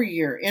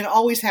 and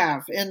always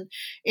have. And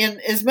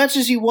as much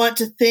as you want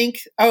to think,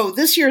 oh,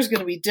 this year is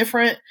going to be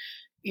different,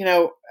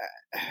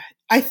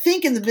 I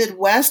think in the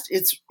Midwest,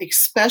 it's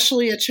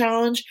especially a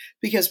challenge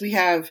because we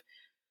have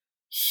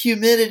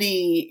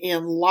humidity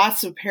and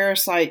lots of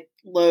parasite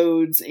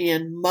loads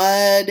and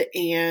mud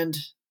and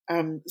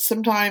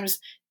sometimes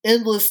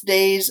endless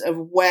days of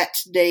wet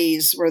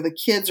days where the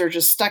kids are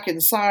just stuck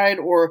inside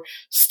or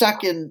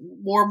stuck in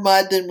more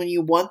mud than when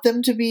you want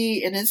them to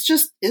be. And it's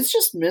just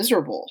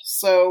miserable.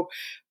 So,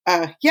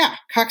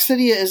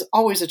 coccidia is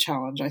always a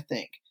challenge, I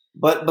think.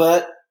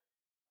 But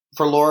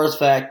for Laura's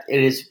fact,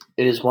 it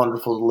is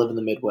wonderful to live in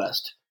the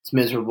Midwest. It's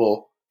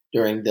miserable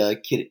during the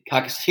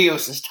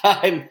coccidiosis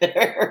time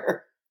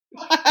there.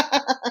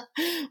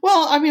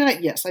 Well, I mean,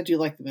 yes, I do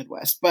like the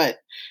Midwest, but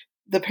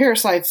the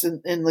parasites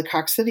in the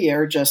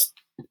coccidia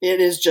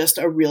it is just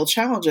a real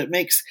challenge. It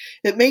makes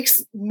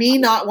me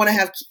not want to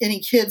have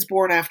any kids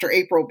born after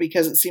April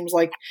because it seems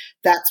like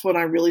that's when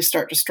I really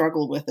start to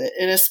struggle with it.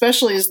 And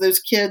especially as those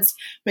kids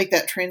make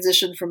that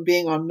transition from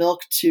being on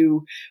milk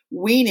to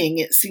weaning,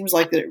 it seems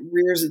like that it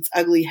rears its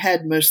ugly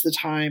head most of the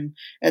time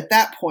at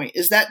that point.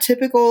 Is that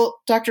typical,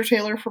 Dr.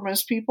 Taylor, for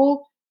most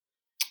people?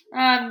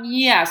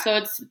 Yeah. So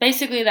it's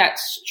basically that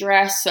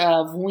stress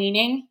of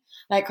weaning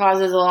that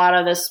causes a lot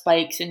of the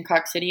spikes in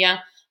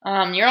coccidia.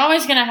 you're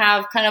always going to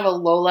have kind of a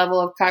low level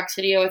of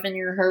coccidia within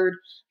your herd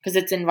because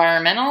it's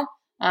environmental.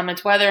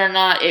 It's whether or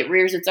not it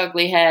rears its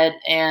ugly head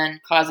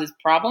and causes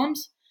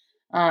problems.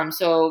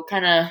 So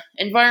kind of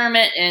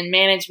environment and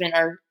management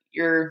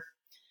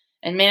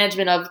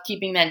management of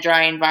keeping that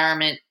dry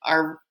environment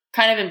are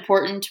kind of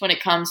important when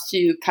it comes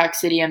to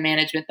coccidia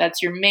management.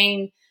 That's your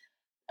main,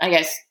 I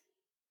guess,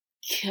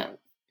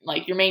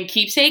 like your main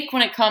keepsake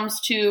when it comes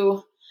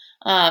to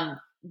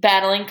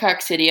battling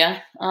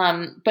coccidia.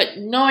 But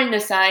knowing the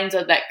signs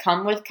that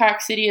come with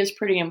coccidia is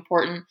pretty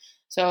important.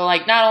 So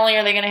like not only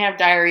are they going to have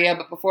diarrhea,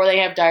 but before they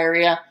have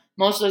diarrhea,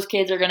 most of those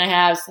kids are going to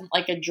have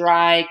like a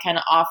dry, kind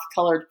of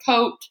off-colored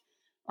coat.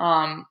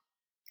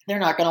 They're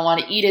not going to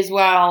want to eat as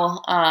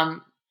well.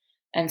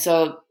 And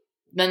so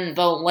then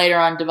they'll later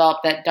on develop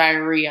that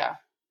diarrhea,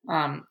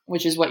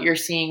 which is what you're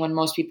seeing when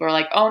most people are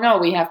like, oh no,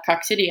 we have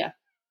coccidia.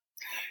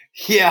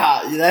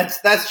 Yeah,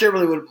 that's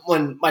generally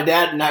when my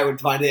dad and I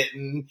would find it,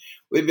 and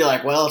we'd be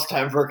like, well, it's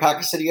time for a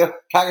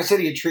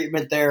coccidia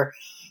treatment there.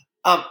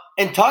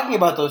 And talking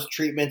about those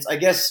treatments, I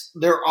guess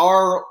there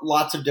are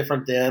lots of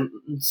different them.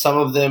 Some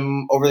of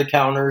them over the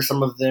counter,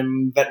 some of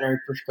them veterinary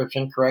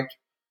prescription, correct?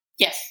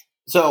 Yes.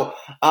 So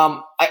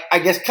I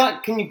guess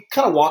can you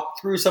kind of walk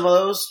through some of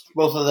those,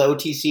 both of the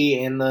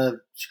OTC and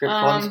the script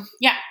ones?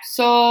 Yeah.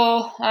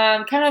 So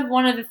kind of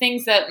one of the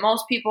things that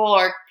most people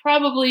are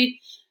probably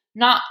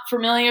not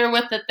familiar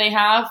with that they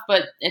have,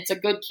 but it's a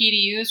good key to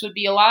use, would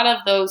be a lot of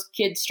those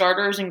kid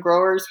starters and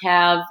growers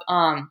have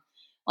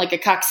like a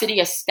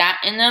coccidia stat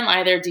in them,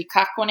 either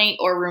decoquinate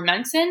or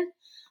rumensin.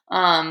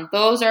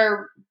 Those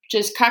are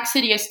just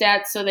coccidia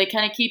stats, so they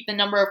kind of keep the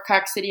number of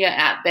coccidia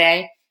at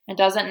bay. It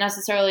doesn't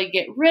necessarily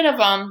get rid of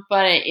them,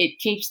 but it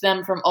keeps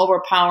them from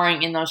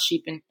overpowering in those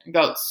sheep and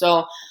goats.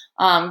 So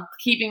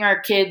keeping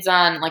our kids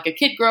on like a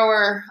kid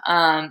grower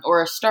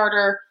or a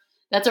starter,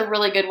 that's a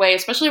really good way,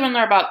 especially when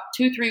they're about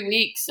 2-3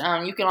 weeks.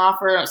 You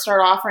can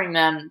start offering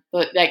them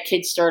that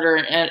kid starter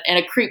and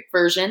a creep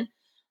version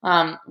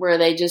where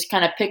they just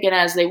kind of pick it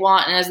as they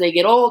want. And as they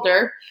get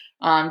older,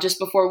 just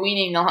before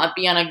weaning, they'll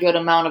be on a good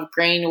amount of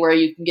grain where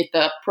you can get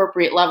the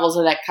appropriate levels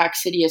of that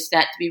coccidia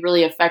stat to be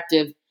really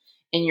effective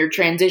in your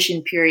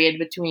transition period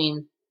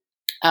between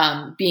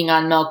being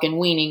on milk and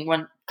weaning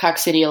when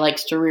coccidia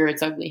likes to rear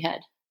its ugly head.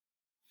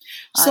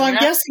 So I'm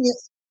guessing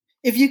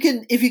if you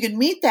can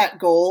meet that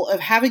goal of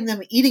having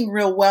them eating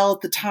real well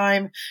at the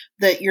time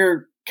that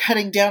you're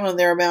cutting down on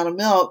their amount of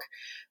milk,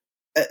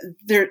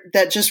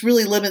 that just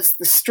really limits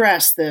the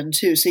stress then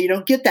too. So you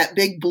don't get that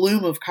big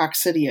bloom of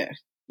coccidia.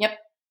 Yep.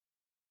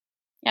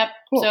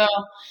 Cool. So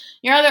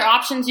your other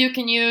options you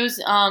can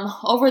use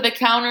over the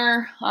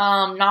counter,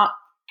 not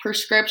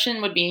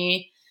prescription, would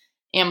be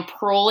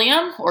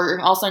Amprolium, or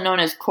also known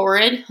as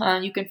Corid.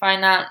 You can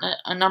find that at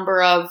a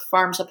number of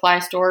farm supply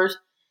stores.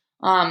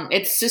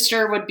 Its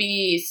sister would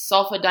be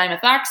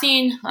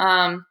sulfadimethoxine.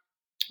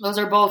 Those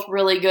are both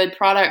really good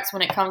products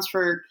when it comes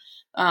for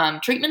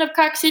treatment of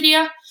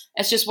coccidia.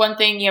 It's just one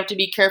thing, you have to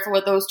be careful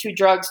with those two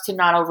drugs to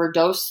not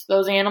overdose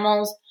those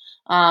animals,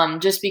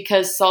 just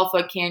because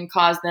sulfa can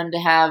cause them to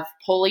have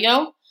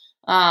polio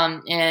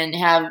and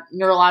have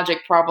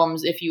neurologic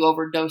problems if you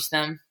overdose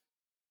them.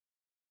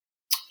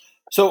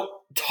 So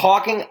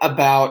talking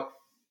about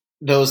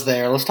those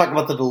there, let's talk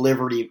about the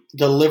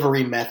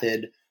delivery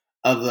method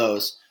of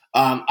those.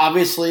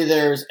 Obviously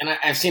there's, and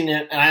I've seen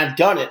it, and I've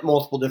done it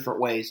multiple different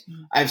ways.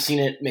 I've seen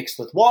it mixed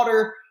with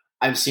water.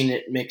 I've seen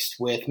it mixed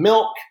with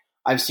milk.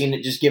 I've seen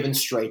it just given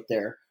straight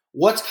there.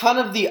 What's kind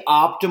of the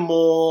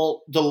optimal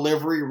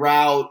delivery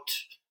route?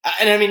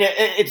 And I mean,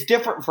 it's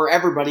different for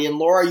everybody. And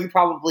Laura, you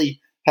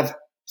probably have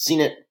seen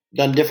it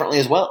done differently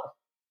as well.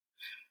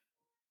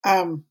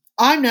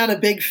 I'm not a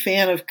big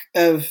fan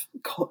of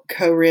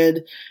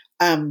Corid.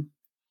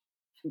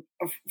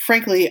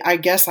 Frankly, I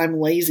guess I'm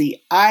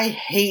lazy. I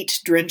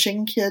hate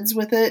drenching kids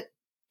with it.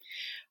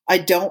 I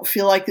don't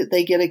feel like that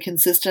they get a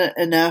consistent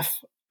enough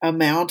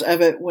amount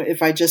of it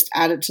if I just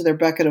add it to their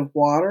bucket of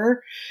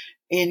water.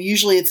 And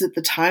usually it's at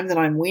the time that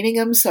I'm weaning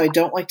them, so I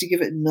don't like to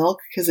give it milk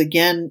because,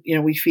 again,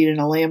 we feed in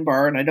a lamb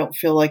bar, and I don't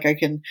feel like I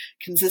can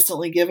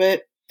consistently give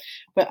it.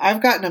 But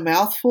I've gotten a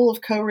mouthful of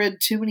Corid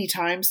too many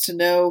times to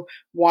know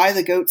why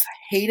the goats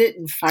hate it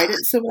and fight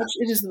it so much.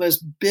 It is the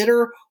most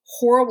bitter,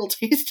 horrible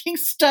tasting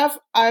stuff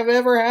I've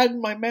ever had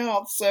in my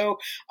mouth. So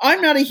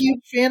I'm not a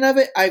huge fan of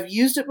it. I've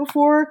used it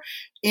before,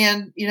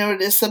 and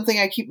it is something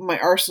I keep in my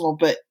arsenal,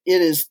 but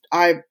it is,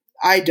 I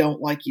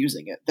don't like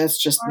using it. That's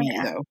just me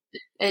though.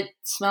 It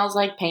smells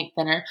like paint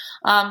thinner.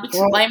 I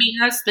mean,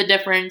 that's the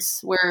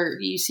difference where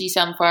you see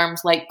some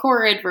farms like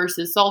Corid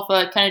versus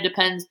sulfa. It kind of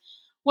depends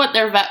what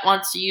their vet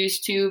wants to use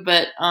too,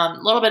 but a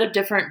little bit of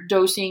different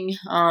dosing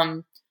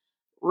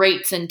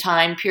rates and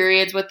time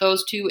periods with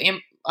those two.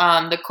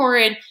 The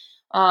Corid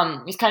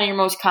is kind of your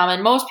most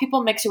common. Most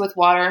people mix it with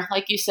water.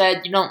 Like you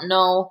said, you don't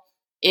know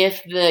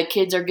if the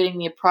kids are getting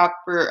the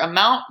proper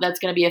amount that's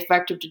going to be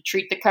effective to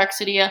treat the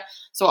coccidia.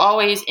 So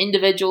always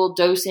individual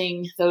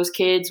dosing those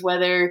kids,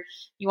 whether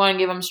you want to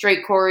give them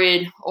straight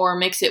Corid or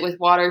mix it with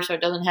water so it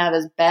doesn't have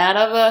as bad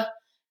of a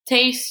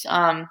taste.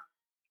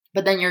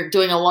 but then you're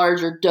doing a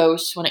larger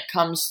dose when it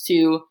comes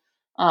to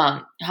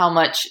how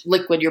much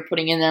liquid you're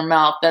putting in their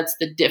mouth. That's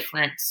the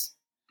difference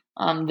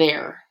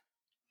there.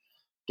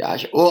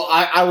 Gotcha. Well,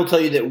 I will tell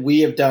you that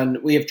we have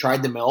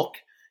tried the milk,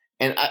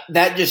 and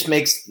that just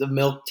makes the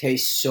milk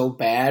taste so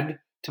bad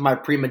to my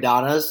prima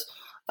donnas.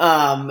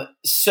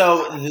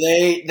 So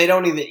they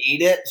don't even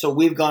eat it. So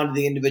we've gone to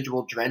the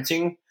individual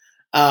drenching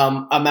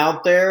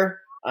amount there,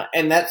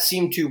 and that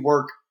seemed to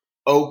work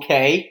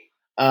okay.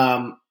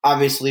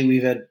 Obviously,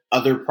 we've had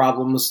other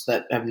problems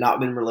that have not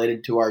been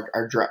related to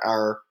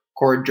our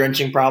cord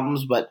drenching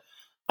problems, but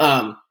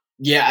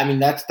yeah, I mean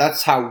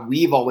that's how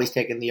we've always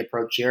taken the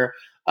approach here.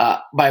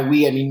 By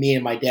we, I mean me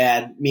and my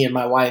dad. Me and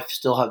my wife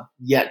still have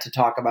yet to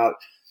talk about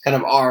kind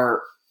of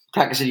our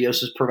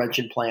coccidiosis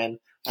prevention plan.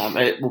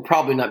 It will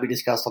probably not be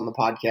discussed on the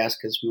podcast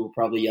because we will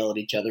probably yell at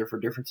each other for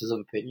differences of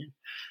opinion.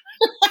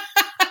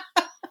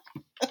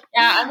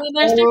 Yeah, I mean,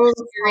 there's different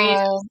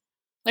theories.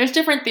 There's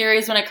different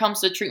theories when it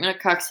comes to treatment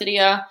of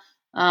coccidia.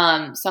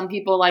 Some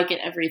people like it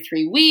every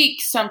 3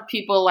 weeks. Some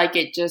people like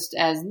it just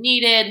as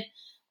needed.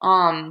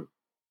 And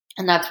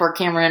that's where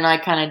Cameron and I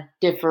kind of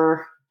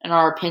differ in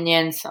our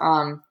opinions.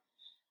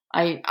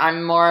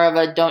 I'm more of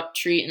a don't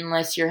treat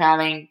unless you're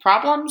having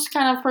problems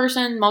kind of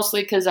person,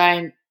 mostly because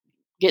I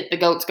get the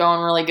goats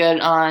going really good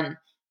on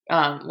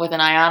with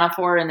an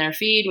ionophore in their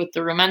feed with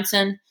the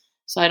Rumensin,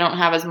 so I don't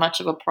have as much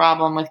of a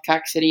problem with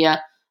coccidia.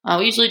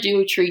 We usually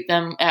do treat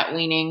them at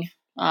weaning.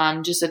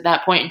 Just at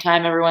that point in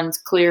time, everyone's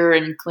clear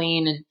and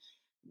clean and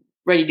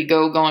ready to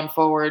go going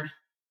forward.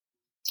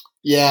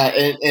 Yeah,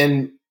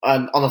 and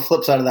on the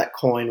flip side of that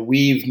coin,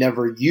 we've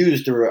never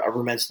used a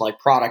Rumensin-like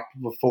product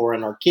before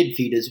in our kid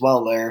feed as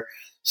well there.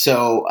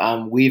 So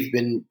we've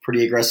been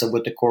pretty aggressive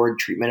with the cord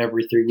treatment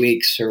every 3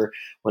 weeks, or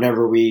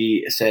whenever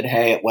we said,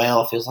 hey,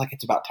 well, it feels like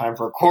it's about time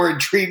for a cord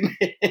treatment.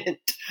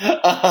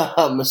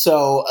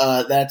 So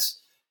that's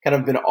kind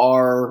of been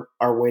our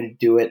way to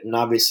do it. And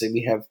obviously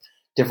we have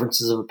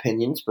differences of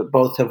opinions, but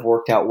both have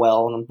worked out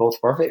well and both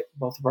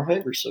of our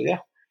favors. So yeah.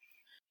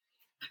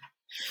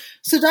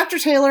 So Dr.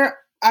 Taylor,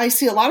 I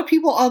see a lot of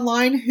people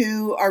online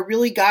who are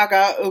really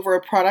gaga over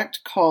a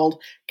product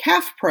called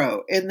Calf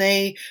Pro, and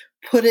they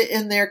put it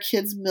in their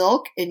kids'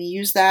 milk and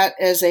use that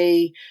as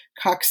a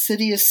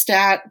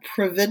coccidiostat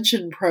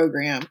prevention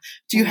program.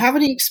 Do you have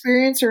any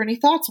experience or any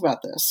thoughts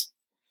about this?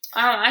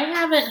 I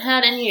haven't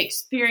had any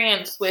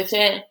experience with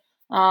it.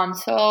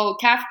 So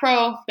Calf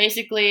Pro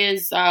basically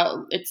is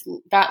it's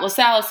got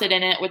Lasalicid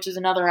in it, which is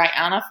another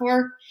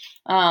ionophore.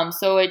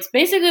 So it's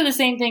basically the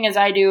same thing as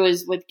I do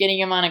is with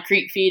getting them on a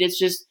creek feed. It's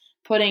just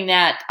putting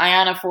that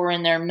ionophore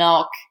in their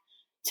milk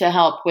to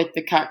help with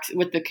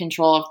the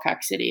control of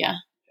coccidia.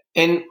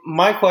 And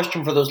my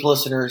question for those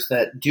listeners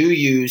that do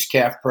use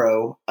Calf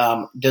Pro,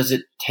 does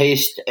it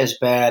taste as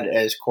bad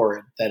as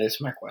Corid? That is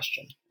my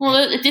question. Well,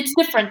 it's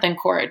different than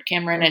Corid,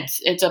 Cameron.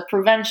 It's a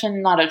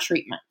prevention, not a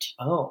treatment.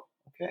 Oh,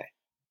 okay.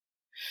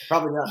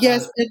 Probably not.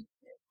 Yes,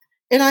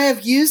 and I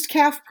have used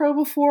Calf Pro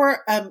before.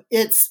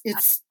 It's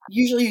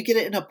usually you get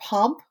it in a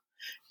pump,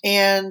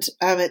 and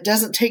it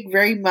doesn't take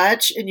very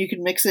much, and you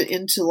can mix it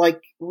into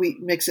we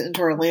mix it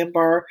into our lamb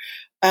bar.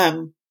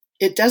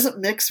 It doesn't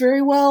mix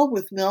very well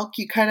with milk.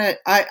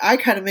 I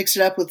kind of mixed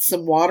it up with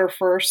some water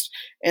first,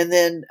 and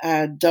then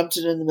dumped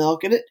it in the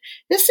milk, and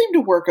it seemed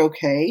to work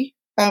okay.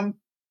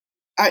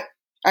 I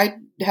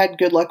had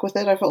good luck with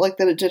it. I felt like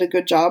that it did a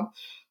good job.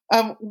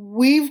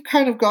 We've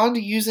kind of gone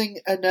to using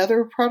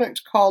another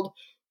product called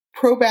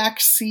Probac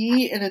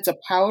C, and it's a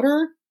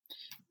powder,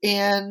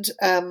 and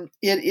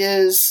it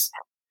is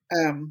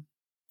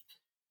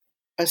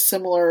a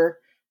similar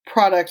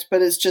product,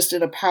 but it's just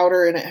in a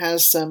powder, and it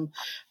has some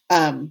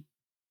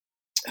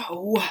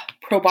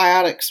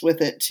probiotics with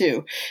it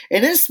too.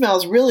 And it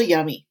smells really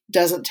yummy.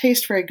 Doesn't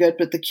taste very good,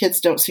 but the kids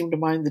don't seem to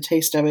mind the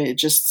taste of it. It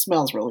just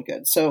smells really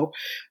good. So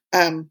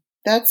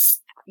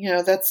that's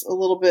a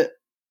little bit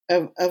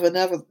of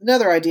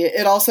another idea.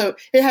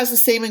 It has the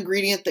same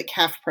ingredient that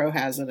Calf Pro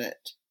has in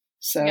it.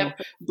 So yep.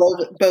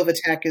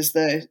 Bovatec is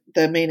the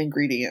main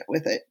ingredient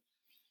with it.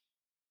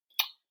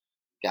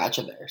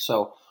 Gotcha there.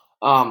 So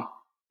I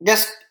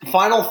guess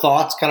final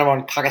thoughts kind of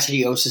on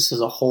coccidiosis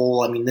as a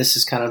whole. I mean, this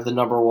is kind of the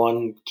number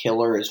one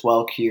killer as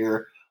well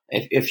here.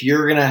 If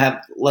you're going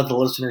to let the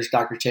listeners,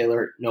 Dr.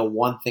 Taylor, know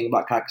one thing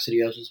about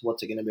coccidiosis,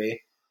 what's it going to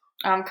be?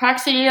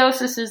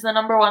 Coccidiosis is the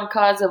number one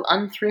cause of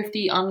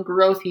unthrifty,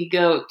 ungrowthy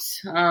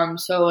goats.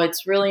 So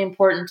it's really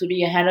important to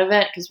be ahead of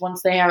it because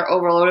once they are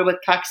overloaded with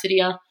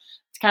coccidia,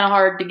 it's kind of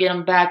hard to get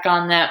them back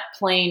on that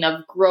plane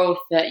of growth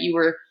that you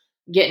were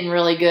getting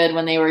really good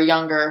when they were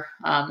younger,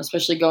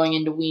 especially going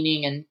into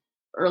weaning and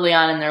early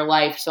on in their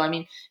life. So, I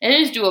mean, it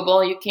is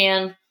doable. You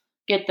can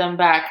get them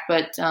back,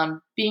 but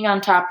being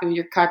on top of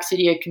your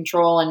coccidia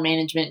control and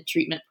management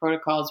treatment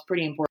protocol is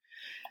pretty important.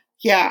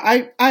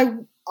 Yeah, I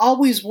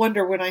always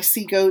wonder when I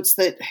see goats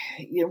that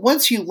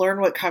once you learn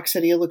what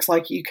coccidia looks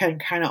like, you can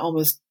kind of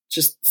almost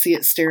just see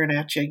it staring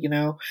at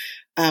you,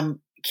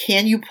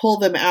 can you pull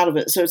them out of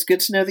it? So it's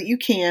good to know that you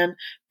can,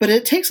 but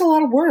it takes a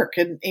lot of work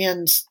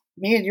and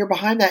man, you're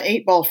behind that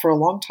 8 ball for a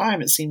long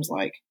time, it seems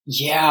like.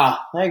 Yeah,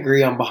 I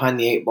agree on behind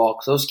the 8 ball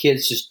because those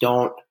kids just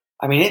don't.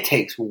 I mean, it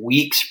takes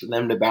weeks for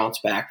them to bounce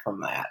back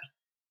from that.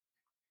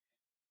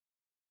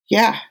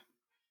 Yeah.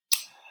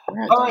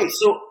 All right,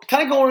 so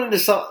kind of going into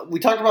some, we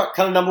talked about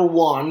kind of number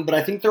one, but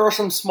I think there are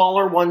some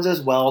smaller ones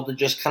as well to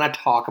just kind of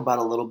talk about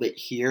a little bit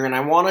here. And I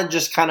want to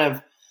just kind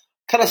of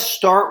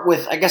start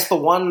with, I guess, the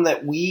one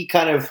that we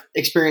kind of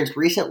experienced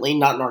recently,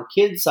 not in our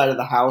kids' side of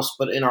the house,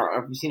 but in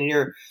our, we've seen it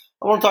here.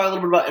 I want to talk a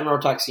little bit about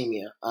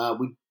enterotoxemia.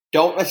 We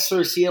don't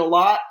necessarily see it a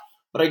lot,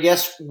 but I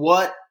guess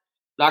what,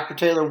 Dr.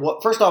 Taylor,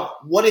 first off,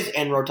 what is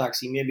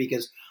enterotoxemia?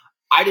 Because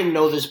I didn't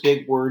know this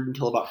big word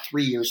until about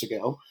 3 years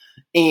ago.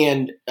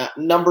 And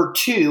number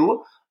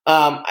two,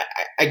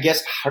 I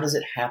guess, how does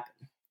it happen?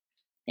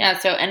 Yeah,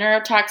 so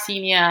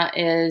enterotoxemia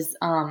is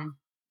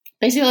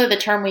basically the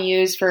term we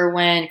use for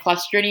when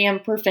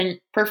Clostridium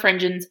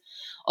perfringens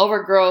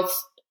overgrowth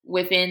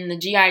within the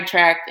GI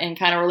tract and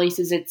kind of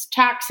releases its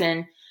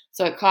toxin.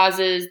 So it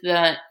causes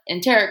the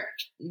enteric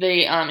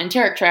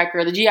tract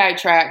or the GI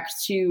tract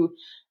to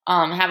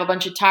have a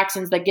bunch of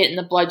toxins that get in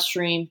the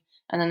bloodstream,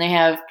 and then they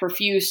have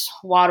profuse,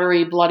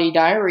 watery, bloody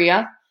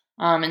diarrhea,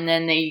 and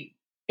then they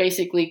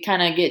basically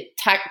kind of get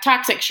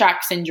toxic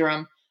shock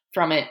syndrome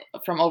from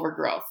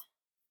overgrowth.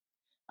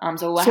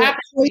 So what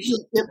happens?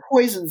 It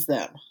poisons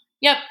them.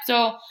 Yep.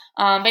 So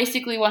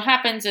basically what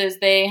happens is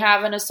they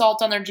have an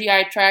assault on their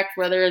GI tract,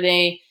 whether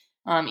they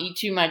eat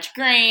too much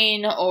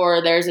grain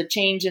or there's a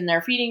change in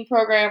their feeding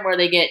program where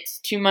they get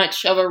too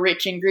much of a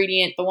rich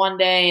ingredient the one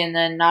day and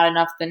then not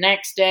enough the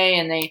next day.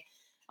 And they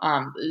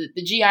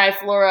the GI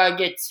flora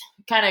gets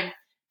kind of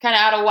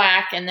out of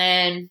whack. And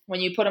then when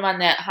you put them on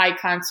that high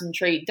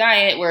concentrate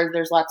diet where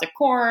there's lots of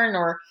corn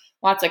or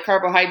lots of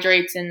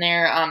carbohydrates in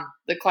there,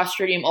 the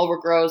Clostridium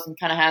overgrows and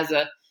kind of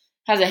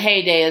has a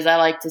heyday, as I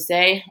like to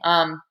say.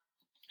 And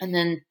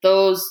then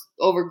those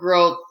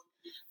overgrowth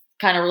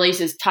kind of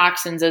releases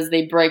toxins as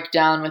they break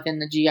down within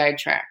the GI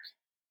tract.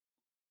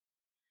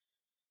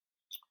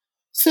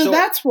 So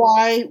that's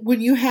why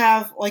when you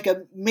have like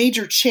a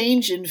major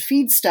change in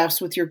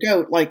feedstuffs with your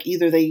goat, like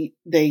either they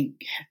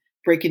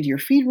break into your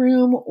feed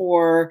room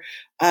or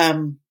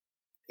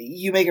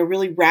you make a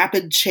really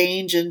rapid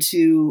change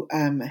into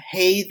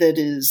hay that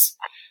is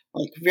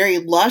like very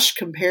lush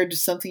compared to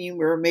something you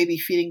were maybe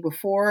feeding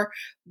before.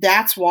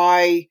 That's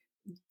why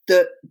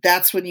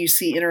that's when you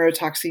see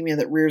enterotoxemia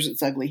that rears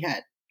its ugly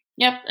head.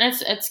 Yep,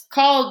 it's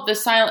called the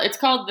silent. It's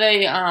called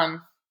the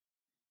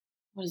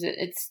what is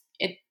it?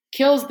 It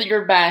kills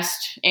your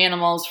best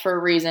animals for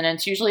a reason. And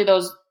it's usually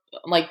those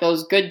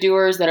good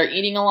doers that are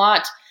eating a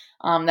lot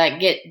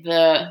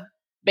that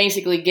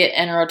basically get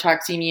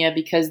enterotoxemia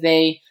because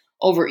they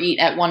overeat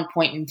at one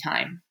point in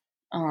time.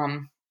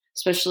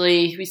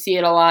 Especially we see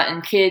it a lot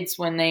in kids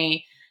when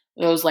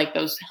those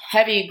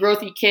heavy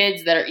growthy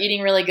kids that are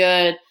eating really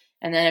good.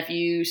 And then if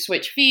you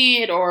switch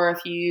feed or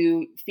if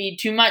you feed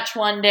too much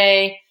one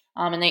day,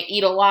 and they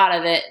eat a lot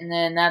of it, and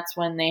then that's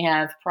when they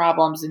have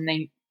problems and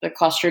the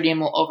Clostridium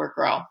will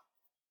overgrow.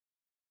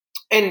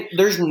 And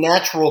there's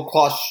natural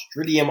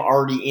Clostridium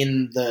already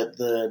in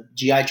the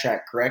GI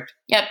tract, correct?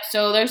 Yep.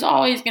 So there's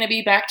always going to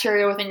be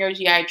bacteria within your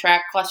GI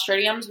tract.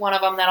 Clostridium's one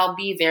of them that'll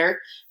be there,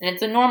 and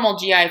it's a normal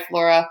GI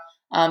flora.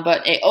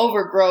 But it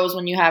overgrows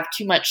when you have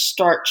too much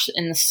starch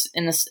in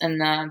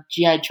the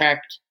GI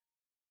tract.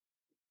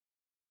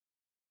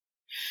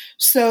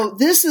 So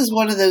this is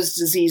one of those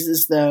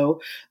diseases,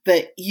 though,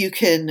 that you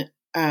can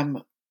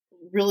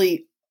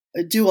really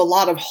do a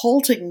lot of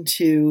halting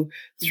to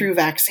through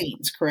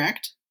vaccines,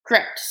 correct?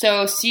 Correct.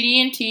 So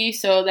CD&T,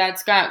 so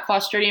that's got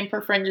Clostridium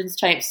perfringens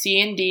type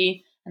C and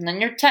D, and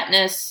then your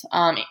tetanus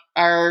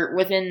are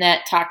within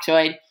that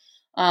toxoid.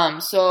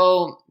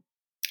 So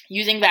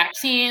using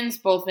vaccines,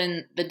 both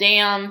in the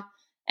dam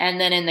and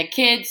then in the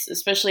kids,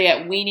 especially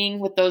at weaning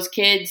with those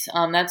kids,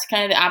 that's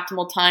kind of the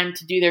optimal time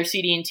to do their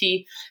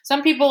CD&T.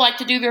 Some people like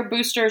to do their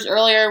boosters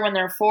earlier when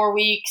they're 4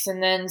 weeks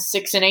and then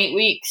 6 and 8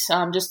 weeks,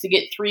 just to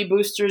get 3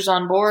 boosters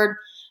on board.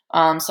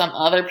 Some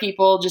other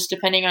people, just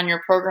depending on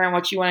your program,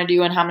 what you want to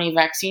do and how many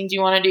vaccines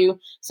you want to do,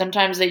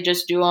 sometimes they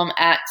just do them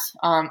at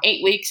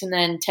 8 weeks and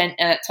then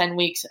 10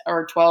 weeks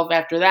or 12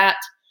 after that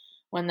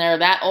when they're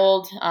that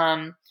old.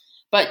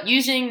 But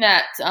using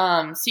that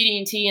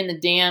CD&T in the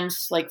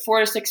dams, like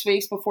 4 to 6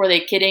 weeks before they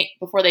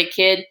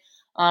kid,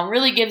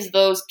 really gives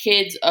those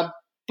kids a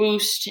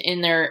boost in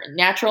their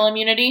natural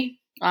immunity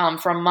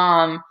from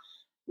mom,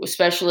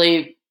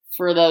 especially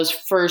for those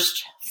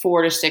first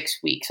 4 to 6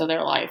 weeks of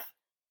their life.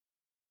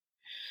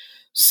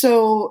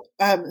 So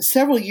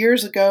several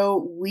years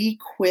ago, we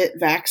quit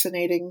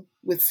vaccinating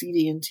with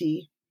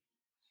CD&T,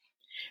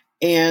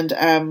 and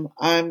I'm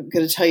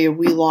going to tell you,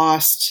 we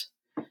lost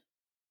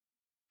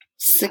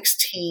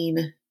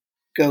 16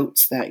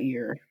 goats that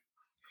year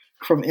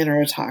from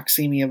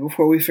enterotoxemia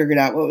before we figured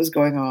out what was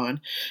going on.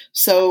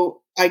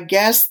 So I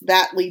guess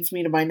that leads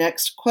me to my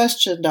next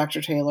question,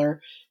 Dr.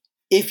 Taylor.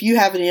 If you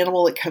have an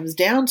animal that comes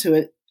down to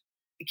it,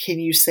 can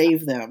you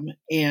save them?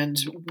 And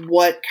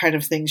what kind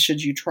of things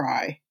should you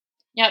try?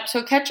 Yep.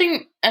 So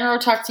catching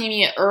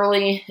enterotoxemia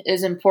early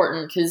is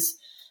important because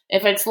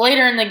if it's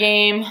later in the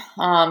game,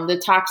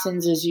 the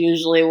toxins is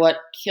usually what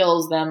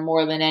kills them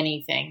more than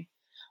anything.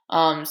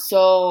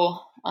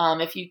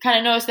 If you kind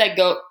of notice that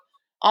goat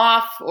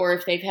off, or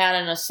if they've had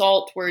an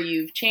assault where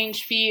you've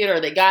changed feed or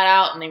they got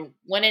out and they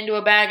went into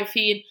a bag of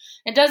feed,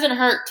 it doesn't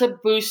hurt to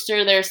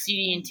booster their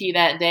CD&T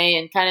that day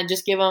and kind of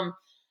just give them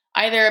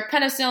either a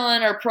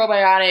penicillin or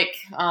probiotic,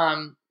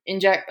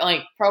 inject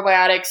like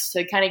probiotics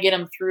to kind of get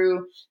them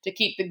through to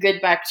keep the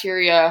good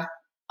bacteria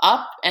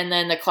up and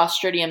then the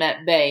Clostridium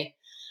at bay.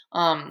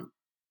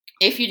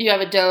 If you do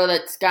have a doe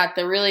that's got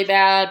the really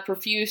bad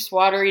profuse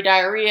watery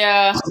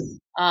diarrhea,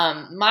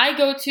 my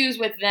go-tos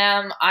with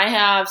them, I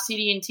have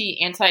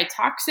CD&T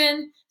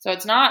antitoxin. So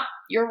it's not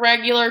your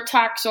regular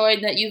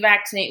toxoid that you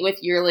vaccinate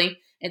with yearly.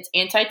 It's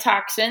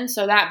antitoxin.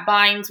 So that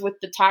binds with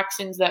the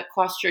toxins that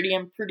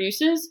Clostridium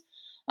produces.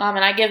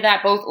 And I give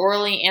that both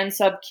orally and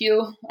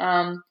sub-Q.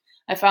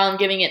 I found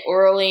giving it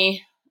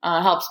orally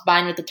helps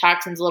bind with the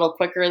toxins a little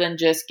quicker than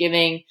just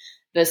giving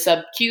the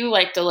sub-Q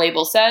like the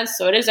label says.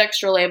 So it is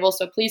extra label.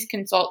 So please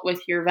consult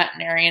with your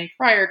veterinarian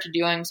prior to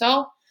doing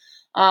so.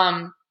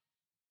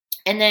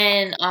 And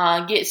then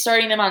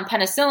starting them on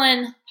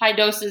penicillin, high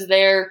doses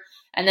there,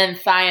 and then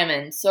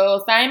thiamine.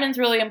 So thiamine's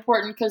really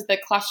important because the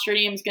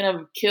Clostridium is going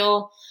to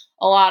kill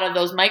a lot of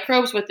those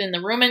microbes within the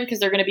rumen because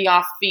they're going to be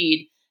off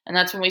feed. And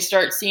that's when we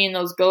start seeing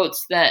those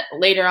goats that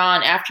later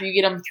on, after you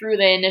get them through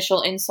the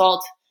initial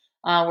insult,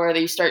 where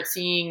you start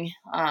seeing,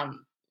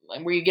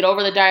 where you get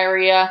over the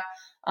diarrhea,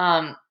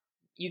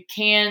 you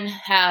can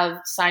have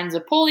signs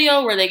of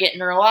polio where they get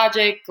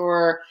neurologic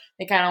or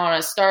they kind of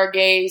want to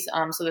stargaze.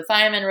 So the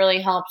thiamine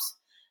really helps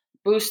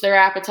boost their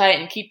appetite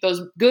and keep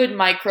those good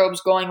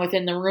microbes going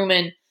within the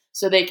rumen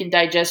so they can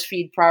digest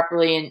feed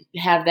properly and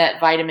have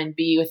that vitamin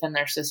B within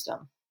their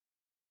system.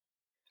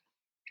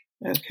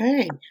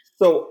 Okay.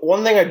 So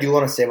one thing I do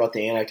want to say about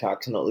the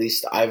antitoxin, at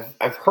least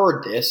I've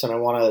heard this and I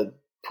want to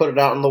put it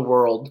out in the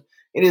world.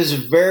 It is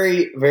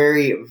very,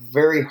 very,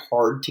 very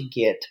hard to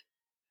get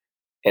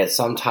at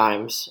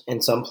sometimes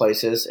in some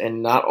places,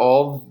 and not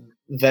all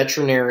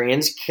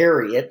veterinarians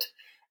carry it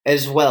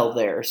as well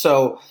there.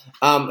 So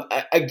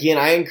again,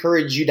 I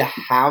encourage you to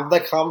have the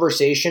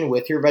conversation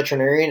with your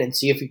veterinarian and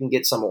see if you can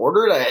get some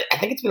ordered. I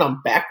think it's been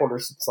on back order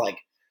since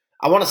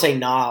I want to say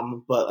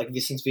Nam, but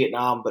since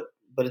Vietnam, but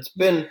it's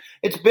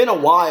been a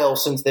while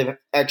since they've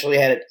actually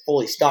had it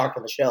fully stocked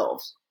on the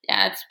shelves.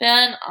 Yeah, it's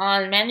been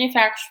on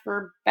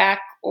manufacturer back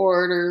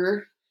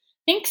order,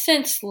 I think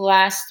since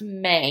last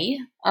May.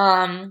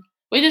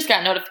 We just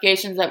got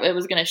notifications that it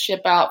was going to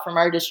ship out from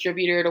our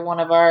distributor to one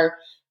of our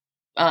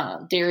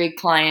dairy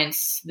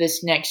clients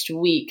this next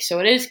week. So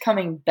it is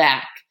coming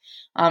back.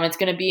 It's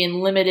going to be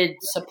in limited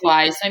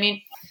supplies. I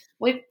mean,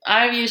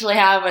 I usually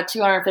have a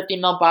 250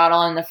 ml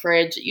bottle in the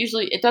fridge.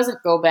 It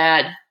doesn't go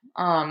bad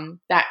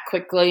that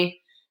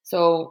quickly.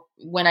 So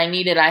when I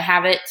need it, I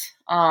have it.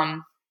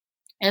 And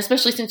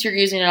especially since you're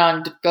using it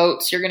on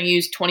goats, you're going to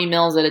use 20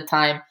 mils at a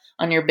time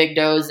on your big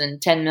does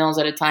and 10 mils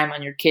at a time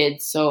on your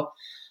kids. So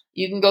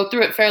you can go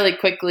through it fairly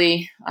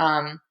quickly.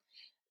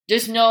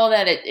 Just know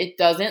that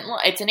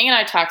it's an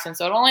antitoxin,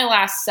 so it only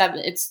lasts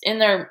it's in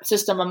their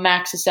system a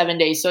max of 7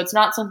 days. So it's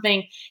not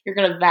something you're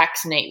going to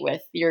vaccinate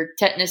with. Your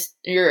tetanus,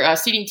 your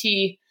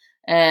CD&T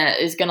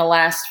is going to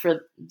last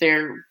for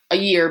a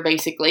year,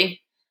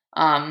 basically.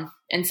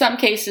 In some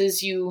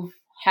cases, you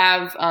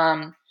have,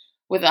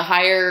 with a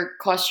higher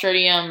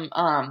Clostridium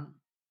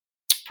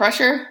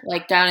pressure,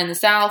 like down in the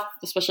south,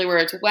 especially where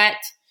it's wet,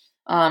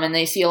 and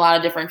they see a lot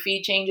of different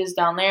feed changes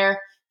down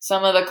there.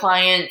 Some of the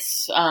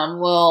clients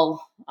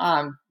will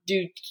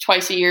do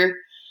twice a year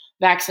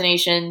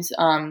vaccinations.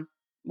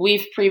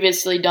 We've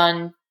previously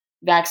done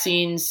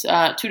vaccines 2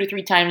 to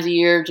 3 times a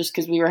year just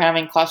because we were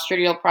having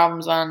Clostridial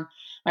problems on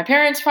my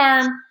parents'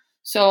 farm.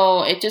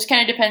 So it just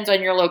kind of depends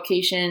on your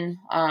location,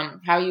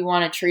 how you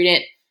want to treat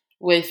it,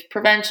 with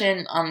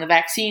prevention on the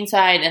vaccine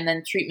side and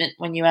then treatment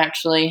when you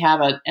actually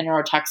have an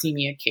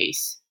enterotoxemia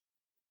case.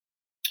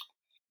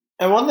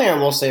 And one thing I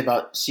will say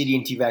about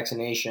CD&T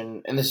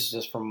vaccination, and this is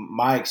just from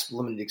my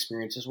limited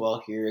experience as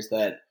well here, is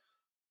that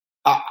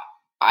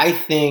I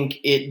think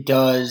it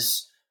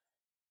does.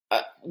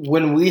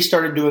 When we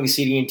started doing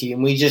CD&T,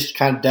 and we just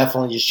kind of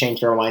definitely just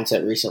changed our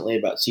mindset recently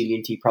about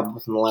CD&T, probably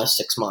within the last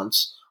 6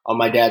 months on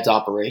my dad's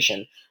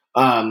operation.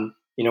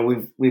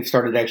 We've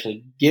started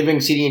actually giving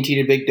CD&T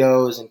to big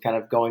does and kind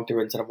of going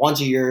through it instead of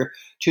once a year,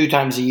 2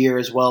 times a year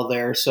as well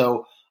there.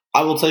 So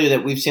I will tell you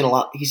that he's seen a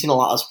lot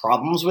less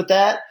problems with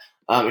that.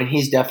 And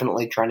he's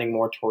definitely trending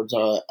more towards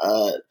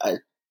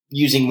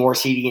using more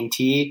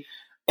CD&T.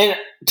 And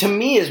to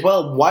me as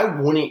well, why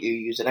wouldn't you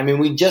use it? I mean,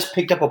 we just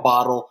picked up a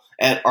bottle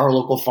at our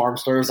local farm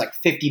store. It was like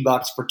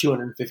 $50 for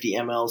 250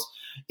 mLs.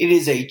 It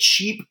is a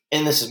cheap,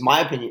 and this is my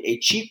opinion, a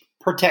cheap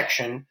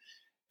protection.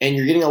 And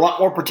you're getting a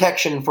lot more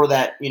protection for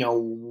that,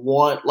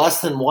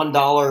 less than $1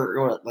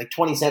 or like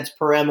 20 cents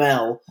per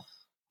ml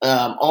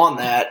on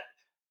that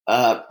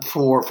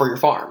for your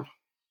farm.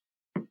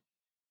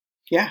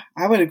 Yeah,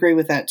 I would agree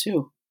with that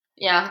too.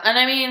 Yeah, and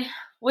I mean,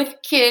 with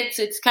kids,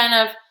 it's kind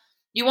of,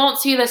 you won't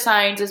see the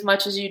signs as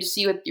much as you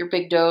see with your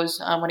big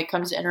does when it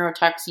comes to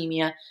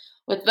enterotoxemia.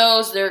 With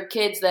those, they're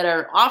kids that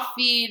are off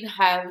feed,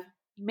 have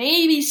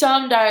maybe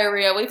some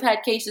diarrhea. We've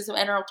had cases of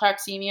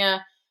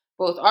enterotoxemia,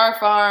 both our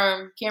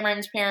farm,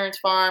 Cameron's parents'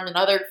 farm, and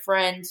other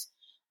friends,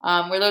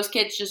 where those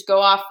kids just go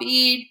off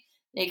feed.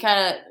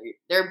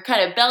 They're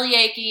kind of belly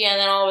achy, and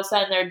then all of a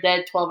sudden they're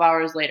dead 12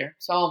 hours later.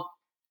 So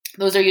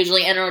those are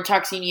usually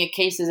enterotoxemia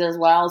cases as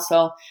well.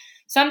 So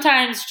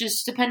sometimes,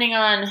 just depending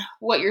on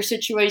what your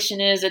situation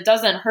is, it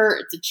doesn't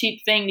hurt. It's a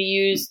cheap thing to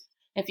use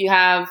if you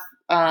have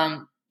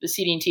the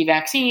CD&T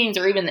vaccines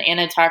or even the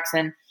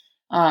antitoxin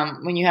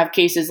when you have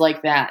cases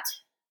like that.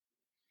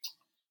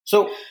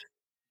 So,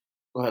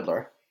 go ahead,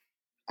 Laura.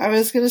 I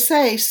was going to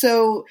say,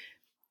 so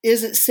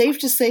is it safe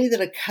to say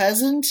that a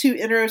cousin to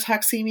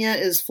enterotoxemia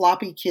is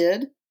floppy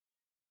kid?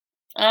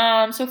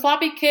 So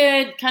floppy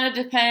kid kind of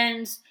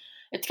depends.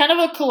 It's kind of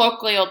a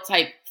colloquial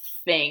type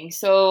thing.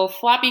 So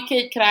floppy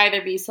kid could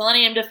either be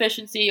selenium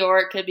deficiency, or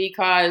it could be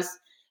caused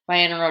by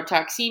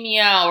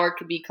enterotoxemia, or it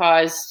could be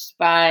caused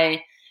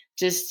by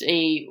just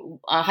a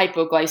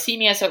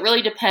hypoglycemia. So it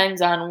really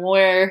depends on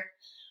where.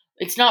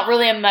 It's not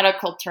really a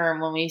medical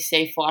term when we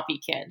say floppy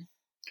kid.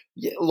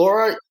 Yeah,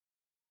 Laura,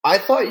 I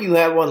thought you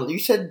had one. You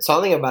said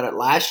something about it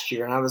last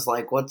year, and I was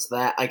like, "What's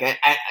that?" Like,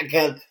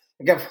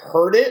 I've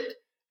heard it,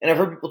 and I've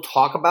heard people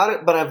talk about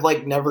it, but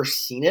I've never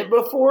seen it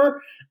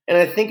before. And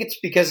I think it's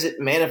because it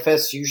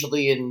manifests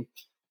usually in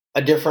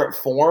a different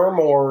form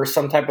or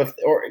some type of,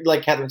 or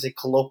like Catherine said,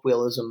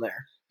 colloquialism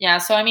there. Yeah.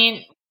 So I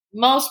mean,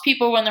 most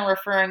people, when they're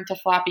referring to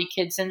floppy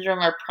kid syndrome,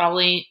 they're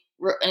probably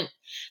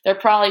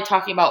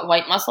talking about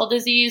white muscle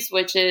disease,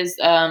 which is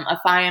a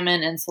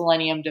thiamine and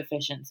selenium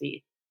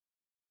deficiency.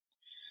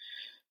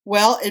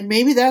 Well, and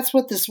maybe that's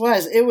what this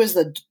was.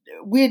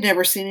 We had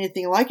never seen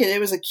anything like it. It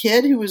was a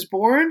kid who was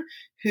born,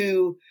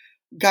 who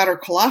got her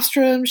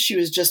colostrum. She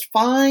was just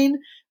fine,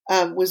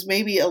 was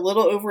maybe a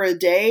little over a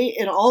day.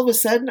 And all of a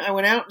sudden I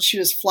went out and she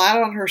was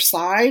flat on her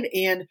side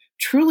and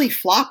truly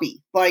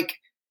floppy,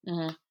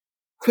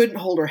 couldn't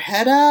hold her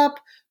head up,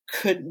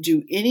 couldn't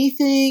do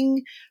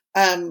anything.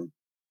 And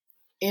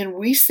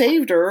we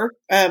saved her.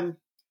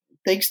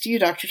 Thanks to you,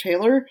 Dr.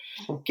 Taylor,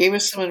 gave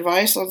us some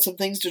advice on some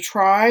things to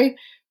try.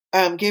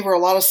 Gave her a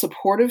lot of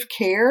supportive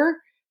care.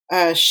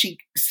 She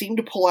seemed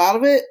to pull out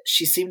of it.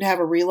 She seemed to have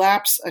a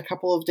relapse a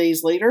couple of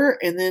days later,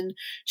 and then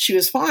she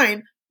was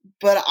fine.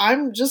 But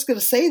I'm just going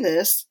to say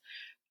this.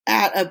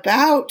 At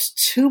about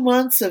 2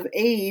 months of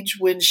age,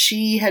 when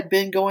she had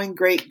been going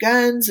great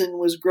guns and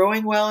was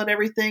growing well and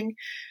everything,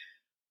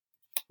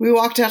 we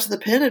walked out to the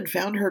pen and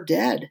found her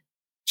dead,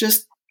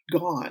 just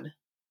gone.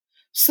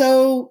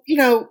 So,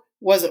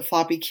 was it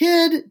floppy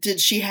kid? Did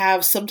she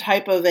have some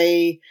type of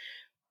a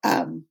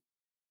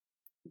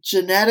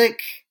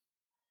genetic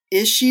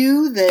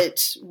issue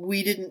that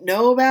we didn't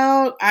know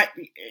about?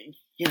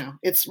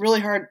 It's really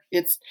hard.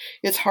 It's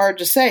hard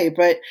to say,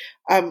 but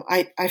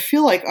I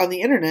feel like on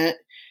the internet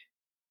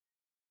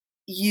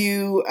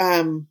you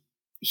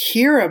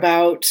hear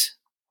about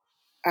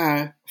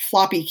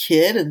floppy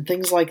kid and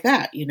things like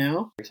that.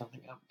 No,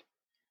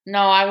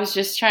 I was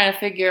just trying to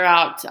figure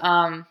out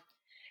kind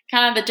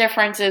of the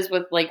differences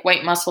with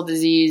white muscle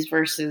disease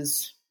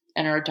versus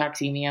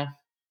enterotoxemia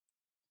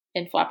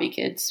in floppy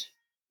kids.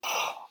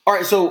 All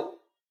right, so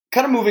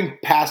kind of moving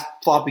past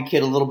floppy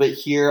kid a little bit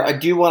here, I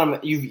do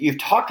want to. You've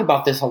talked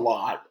about this a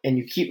lot, and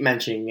you keep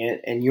mentioning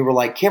it, and you were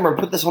like, Cameron,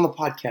 put this on the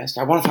podcast.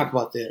 I want to talk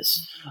about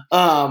this.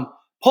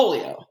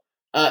 Polio.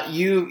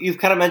 You've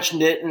kind of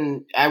mentioned it,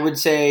 and I would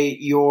say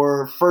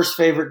your first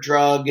favorite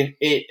drug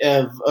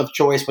of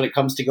choice when it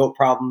comes to goat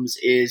problems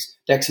is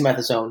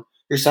dexamethasone.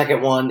 Your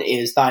second one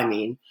is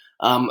thiamine.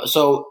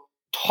 So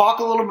talk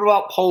a little bit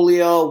about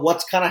polio.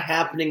 What's kind of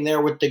happening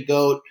there with the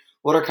goat?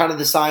 What are kind of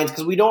the signs?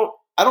 Because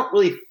I don't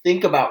really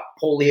think about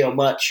polio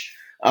much,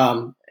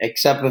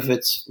 except if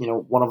it's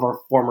one of our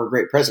former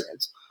great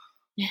presidents.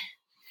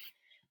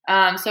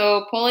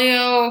 So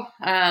polio,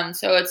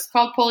 so it's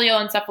called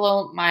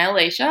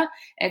polioencephalomyelitis.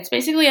 It's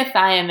basically a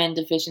thiamine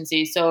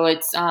deficiency. So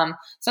it's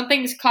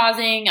something's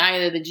causing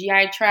either the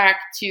GI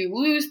tract to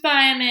lose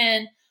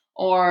thiamine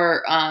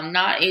or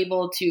not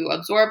able to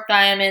absorb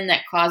thiamine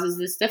that causes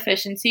this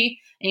deficiency.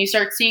 And you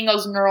start seeing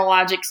those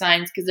neurologic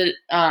signs because it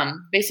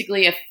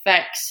basically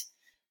affects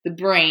the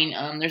brain.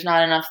 There's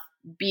not enough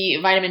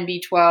vitamin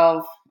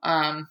B12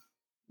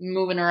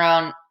 moving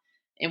around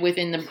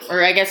within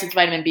or I guess it's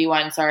vitamin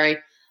B1, sorry,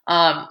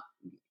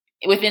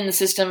 within the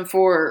system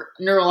for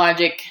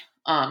neurologic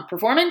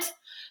performance.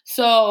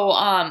 So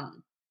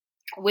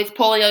with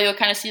polio, you'll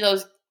kind of see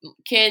those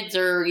kids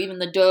or even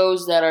the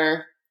does that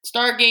are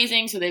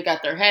stargazing. So they've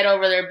got their head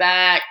over their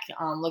back,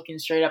 looking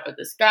straight up at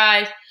the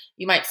sky.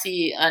 You might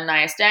see a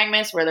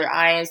nystagmus where their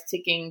eye is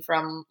ticking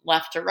from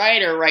left to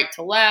right or right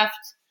to left,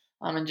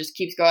 and just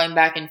keeps going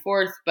back and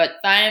forth. But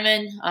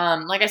thiamine,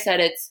 like I said,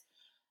 it's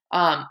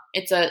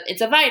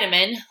a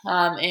vitamin,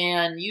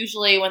 and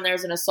usually when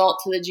there's an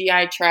assault to the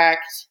GI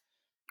tract,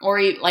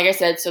 or like I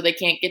said, so they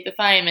can't get the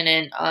thiamine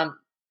in,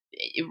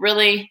 it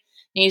really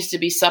needs to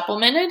be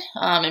supplemented.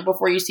 And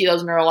before you see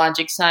those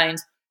neurologic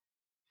signs,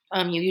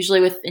 you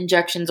usually with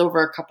injections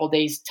over a couple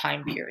days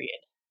time period.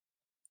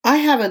 I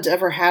haven't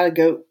ever had a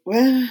goat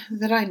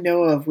that I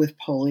know of with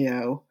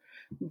polio,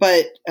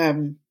 but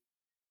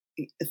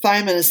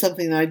thiamine is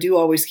something that I do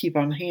always keep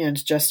on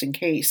hand just in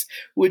case.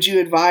 Would you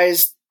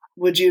advise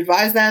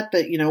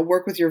that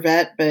work with your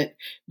vet, but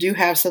do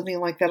have something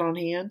like that on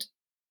hand?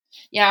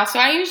 Yeah, so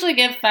I usually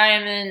give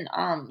thiamine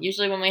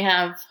usually when we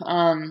have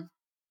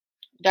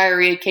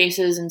diarrhea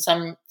cases and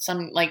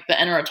some like the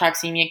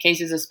enterotoxemia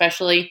cases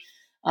especially,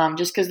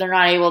 just because they're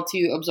not able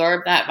to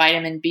absorb that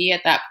vitamin B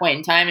at that point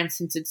in time. And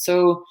since it's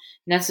so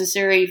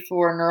necessary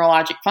for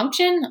neurologic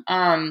function,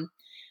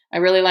 I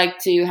really like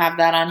to have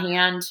that on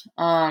hand,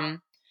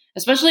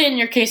 especially in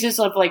your cases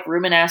of like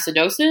rumen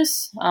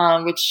acidosis,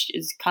 which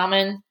is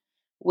common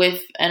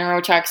with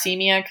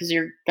enterotoxemia because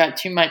you've got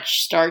too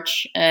much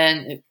starch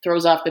and it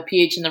throws off the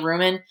pH in the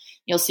rumen.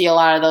 You'll see a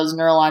lot of those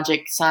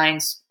neurologic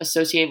signs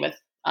associated with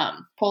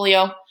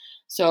polio.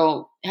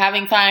 So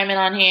having thiamine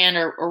on hand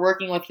or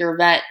working with your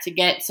vet to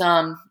get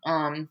some,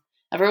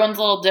 everyone's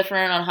a little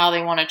different on how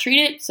they want to treat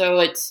it. So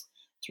it's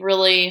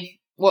really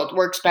what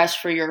works best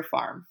for your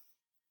farm.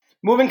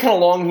 Moving kind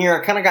of along here,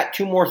 I kind of got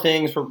two more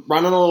things. We're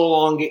running a little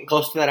long, getting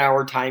close to that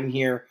hour time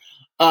here.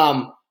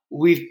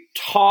 We've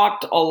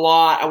talked a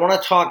lot. I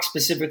want to talk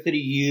specifically to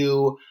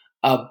you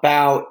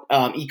about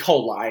E.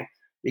 coli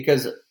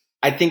because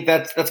I think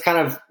that's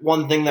kind of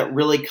one thing that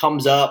really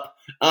comes up,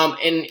 and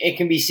it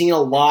can be seen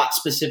a lot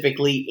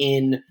specifically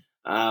in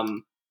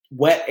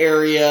wet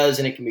areas,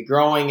 and it can be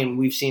growing. And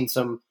we've seen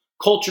some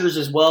cultures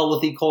as well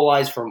with E.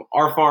 coli's from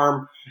our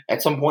farm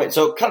at some point.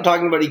 So, kind of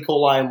talking about E.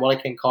 coli and what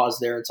it can cause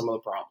there and some of the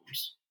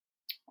problems.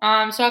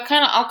 So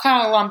I'll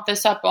kind of lump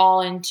this up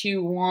all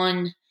into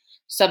one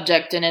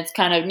subject, and it's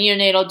kind of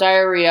neonatal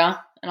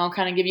diarrhea, and I'll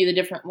kind of give you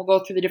we'll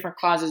go through the different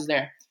causes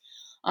there.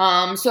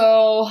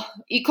 So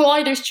E.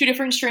 coli, there's two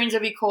different strains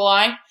of E.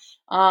 coli.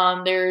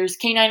 There's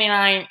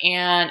K99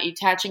 and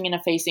attaching and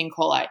effacing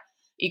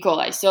E.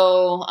 coli.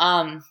 So,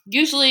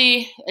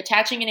 usually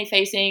attaching and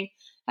effacing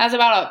has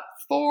about a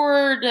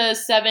 4 to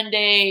 7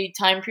 day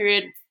time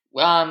period.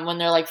 When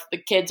they're like,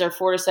 the kids are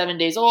 4 to 7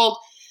 days old,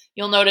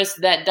 you'll notice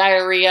that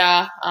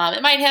diarrhea,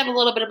 it might have a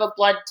little bit of a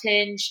blood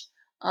tinge,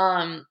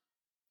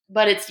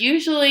 but it's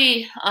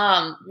usually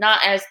not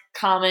as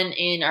common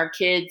in our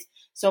kids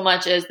so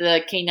much as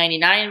the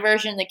K99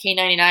 version. The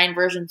K99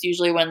 version is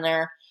usually when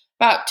they're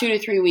about 2 to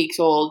 3 weeks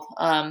old,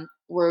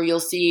 where you'll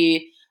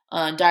see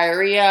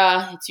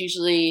diarrhea. It's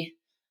usually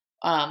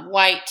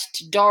white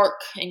to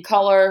dark in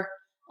color,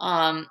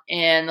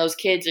 and those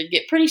kids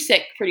get pretty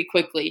sick pretty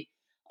quickly.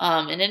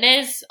 And it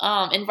is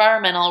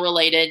environmental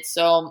related,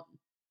 so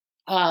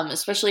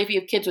especially if you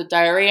have kids with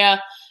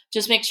diarrhea,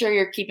 just make sure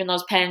you're keeping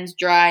those pens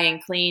dry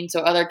and clean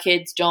so other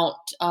kids don't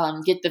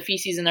get the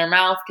feces in their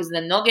mouth, because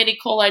then they'll get E.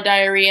 coli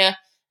diarrhea,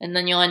 and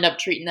then you'll end up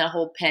treating that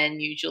whole pen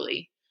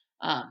usually.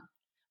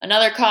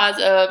 Another cause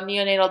of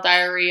neonatal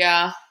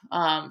diarrhea,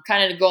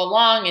 kind of to go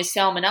along, is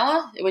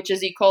salmonella, which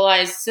is E.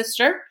 coli's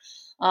sister.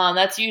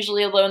 That's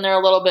usually when they're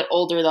a little bit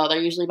older, though.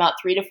 They're usually about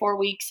 3 to 4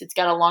 weeks. It's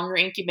got a longer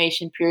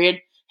incubation period,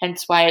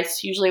 hence why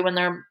it's usually when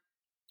they're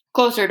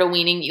closer to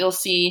weaning, you'll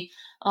see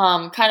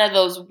kind of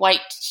those white,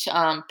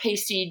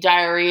 pasty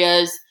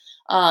diarrheas,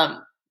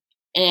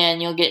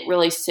 and you'll get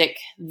really sick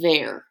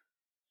there.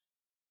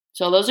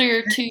 So those are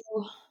your two.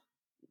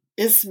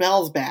 It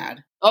smells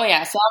bad. Oh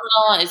yeah,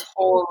 salmonella is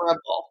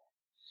horrible.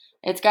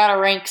 It's got a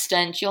rank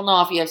stench. You'll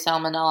know if you have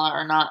salmonella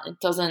or not.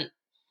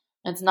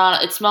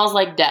 It smells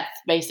like death,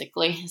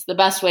 basically. It's the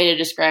best way to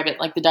describe it,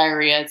 like the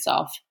diarrhea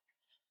itself.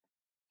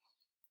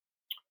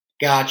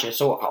 Gotcha.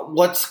 So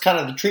what's kind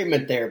of the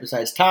treatment there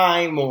besides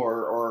time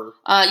or?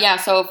 Yeah,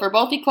 so for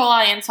both E.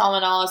 coli and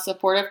salmonella,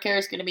 supportive care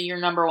is going to be your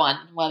number one,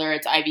 whether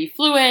it's IV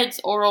fluids,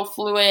 oral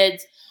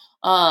fluids,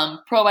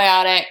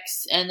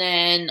 probiotics, and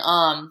then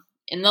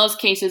in those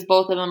cases,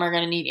 both of them are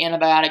going to need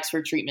antibiotics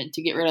for treatment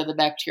to get rid of the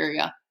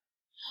bacteria,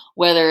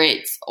 whether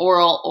it's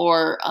oral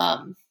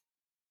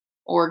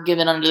or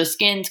given under the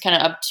skin. It's kind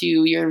of up to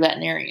your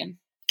veterinarian.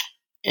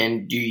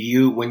 And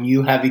when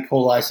you have E.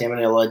 coli,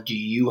 salmonella, do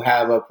you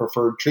have a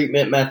preferred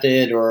treatment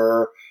method,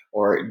 or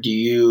do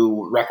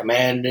you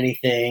recommend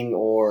anything,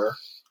 or?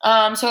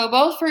 So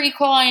both for E.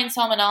 coli and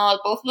salmonella,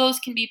 both of those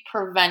can be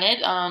prevented.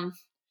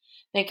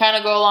 They kind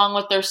of go along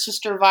with their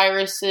sister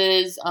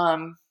viruses,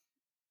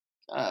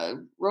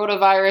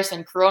 rotavirus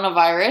and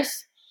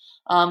coronavirus.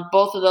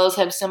 Both of those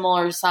have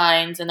similar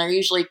signs, and they're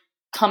usually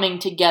coming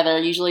together.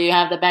 Usually you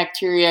have the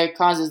bacteria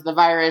causes the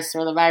virus,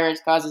 or the virus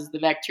causes the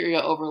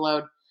bacteria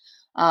overload.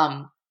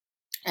 And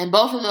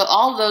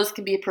all of those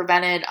can be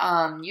prevented,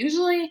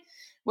 usually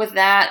with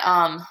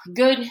that,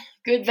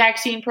 good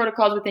vaccine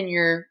protocols within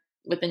your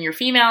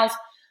females,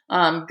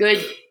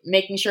 good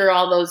making sure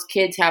all those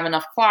kids have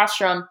enough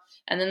colostrum.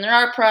 And then there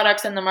are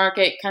products in the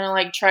market, kind of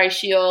like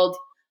Tri-Shield,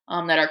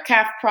 that are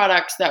calf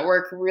products that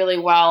work really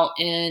well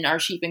in our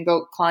sheep and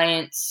goat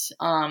clients,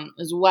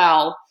 as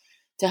well,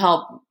 to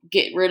help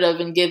get rid of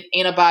and give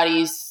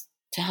antibodies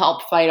to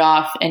help fight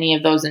off any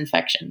of those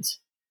infections.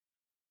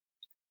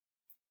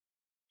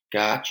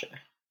 Gotcha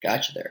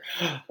there.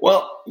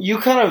 Well, you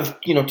kind of,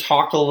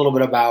 talked a little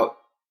bit about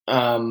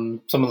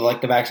some of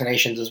the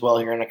vaccinations as well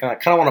here, and I kind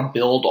of want to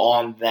build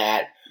on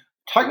that.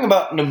 Talking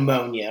about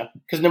pneumonia,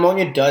 because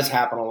pneumonia does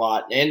happen a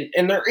lot, and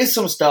there is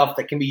some stuff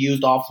that can be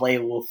used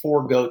off-label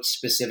for goats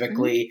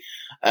specifically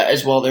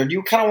as well. There, do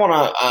you kind of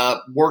want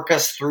to work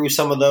us through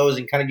some of those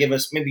and kind of give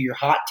us maybe your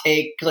hot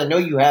take? Because I know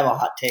you have a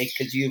hot take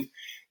because you've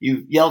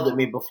yelled at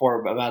me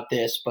before about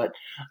this, but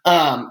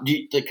kind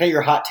of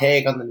your hot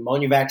take on the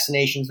pneumonia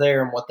vaccinations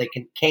there and what they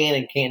can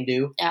and can't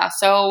do. Yeah.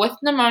 So with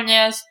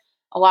pneumonias,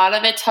 a lot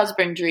of it's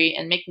husbandry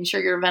and making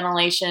sure your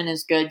ventilation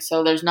is good,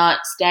 so there's not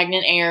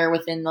stagnant air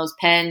within those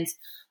pens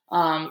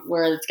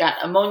where it's got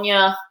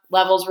ammonia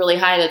levels really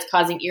high that's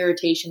causing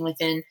irritation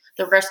within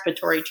the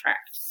respiratory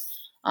tract.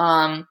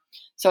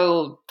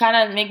 So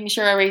kind of making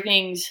sure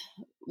everything's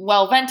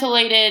well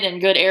ventilated and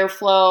good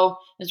airflow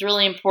is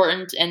really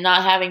important, and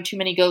not having too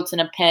many goats in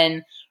a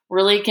pen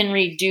really can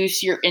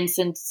reduce your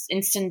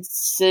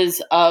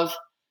instances of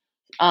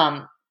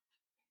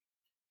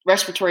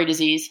respiratory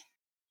disease.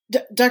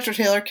 Dr.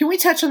 Taylor, can we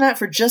touch on that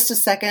for just a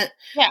second?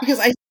 Yeah. Because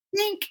I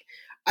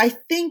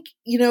think,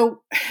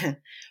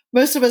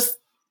 most of us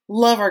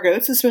love our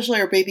goats, especially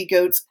our baby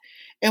goats.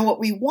 And what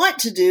we want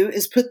to do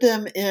is put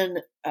them in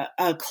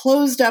a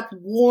closed up,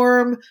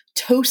 warm,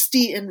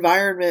 toasty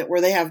environment where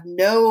they have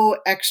no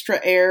extra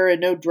air and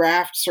no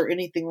drafts or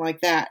anything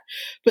like that.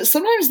 But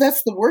sometimes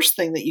that's the worst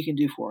thing that you can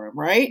do for them,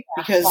 right?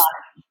 Because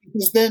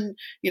then,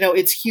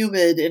 it's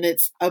humid and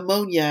it's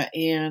ammonia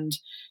and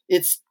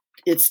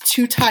it's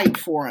too tight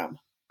for them.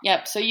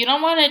 Yep. So you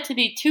don't want it to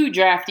be too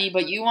drafty,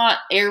 but you want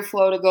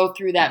airflow to go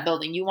through that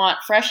building. You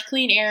want fresh,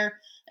 clean air,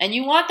 and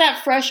you want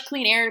that fresh,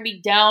 clean air to be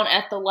down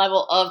at the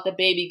level of the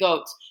baby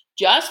goats.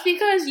 Just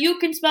because you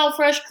can smell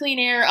fresh, clean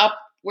air up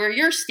where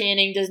you're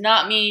standing does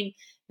not mean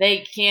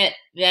that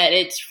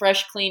it's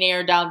fresh, clean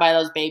air down by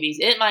those babies.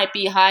 It might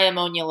be high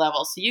ammonia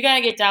levels. So you got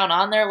to get down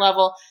on their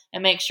level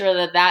and make sure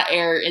that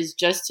air is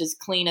just as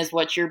clean as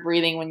what you're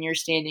breathing when you're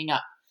standing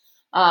up.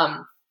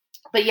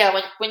 But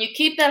yeah, when you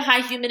keep that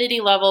high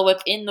humidity level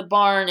within the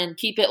barn and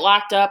keep it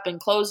locked up and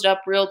closed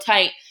up real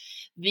tight,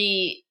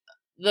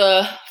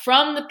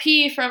 from the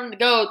pee from the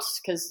goats,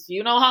 because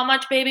you know how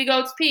much baby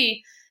goats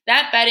pee,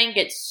 that bedding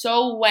gets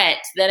so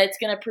wet that it's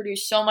going to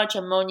produce so much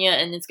ammonia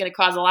and it's going to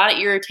cause a lot of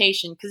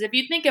irritation. Because if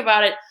you think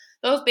about it,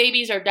 those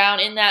babies are down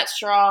in that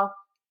straw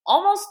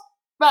almost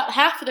about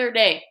half of their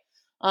day.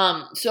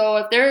 So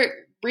if they're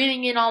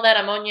breathing in all that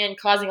ammonia and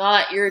causing all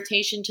that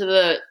irritation to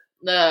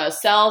the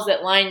cells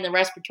that line the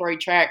respiratory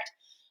tract,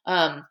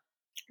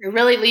 you're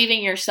really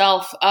leaving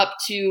yourself up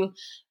to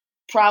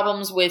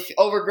problems with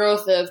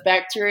overgrowth of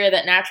bacteria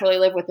that naturally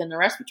live within the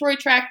respiratory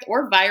tract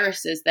or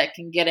viruses that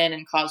can get in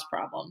and cause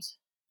problems.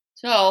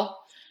 So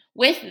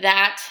with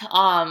that,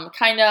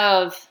 kind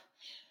of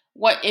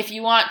what if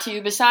you want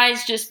to,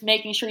 besides just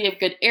making sure you have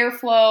good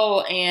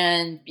airflow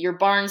and your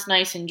barn's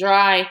nice and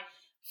dry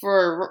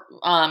for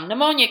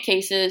pneumonia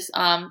cases,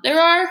 there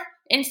are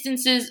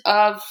instances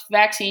of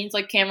vaccines,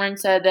 like Cameron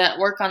said, that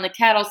work on the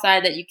cattle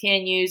side that you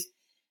can use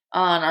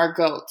on our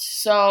goats.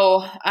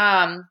 So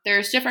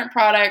there's different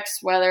products,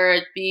 whether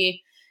it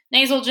be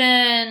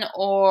Nasalgen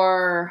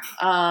or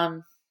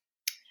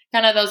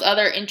kind of those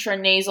other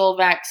intranasal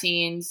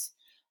vaccines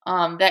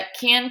that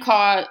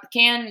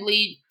can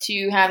lead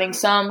to having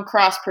some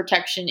cross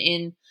protection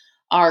in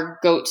our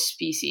goat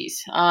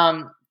species.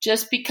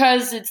 Just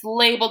because it's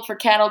labeled for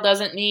cattle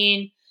doesn't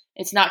mean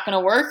it's not going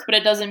to work, but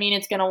it doesn't mean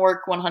it's going to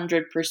work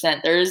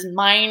 100%. There's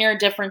minor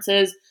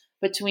differences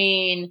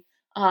between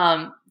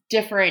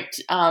different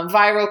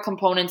viral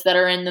components that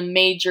are in the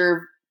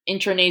major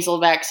intranasal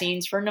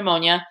vaccines for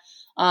pneumonia.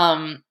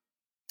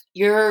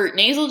 Your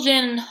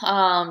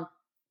Nasalgen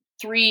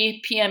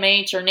 3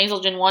 PMH or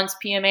Nasalgen 1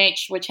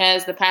 PMH, which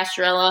has the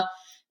Pasteurella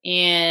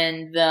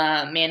and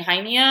the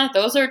Mannheimia,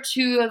 those are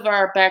two of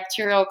our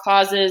bacterial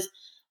causes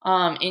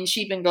in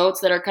sheep and goats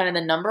that are kind of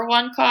the number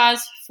one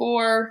cause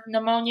for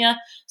pneumonia.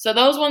 So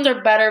those ones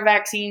are better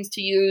vaccines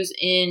to use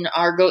in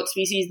our goat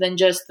species than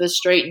just the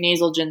straight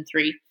Nasalgen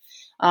 3.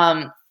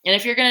 And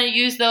if you're going to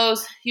use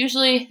those,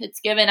 usually it's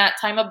given at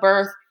time of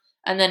birth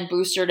and then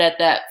boosted at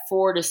that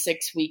 4 to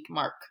 6 week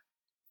mark.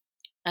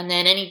 And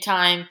then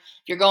anytime if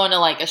you're going to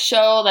like a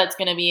show that's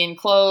going to be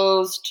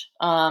enclosed,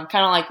 kind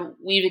of like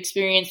we've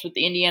experienced with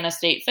the Indiana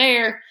State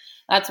Fair,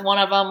 that's one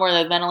of them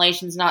where the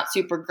ventilation's not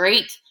super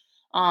great.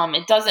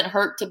 It doesn't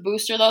hurt to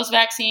booster those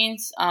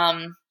vaccines.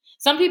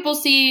 Some people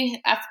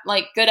see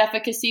good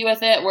efficacy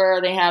with it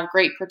where they have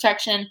great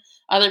protection.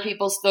 Other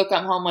people still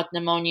come home with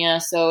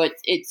pneumonia. So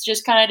it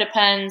just kind of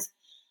depends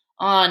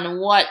on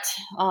what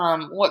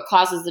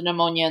causes the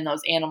pneumonia in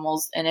those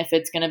animals and if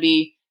it's going to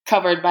be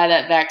covered by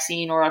that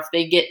vaccine or if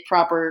they get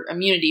proper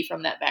immunity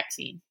from that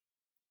vaccine.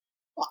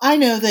 Well, I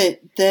know that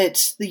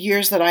the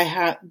years that I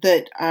had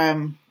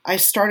I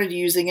started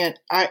using it,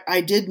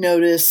 I did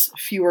notice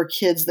fewer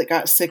kids that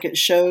got sick at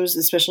shows,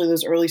 especially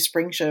those early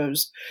spring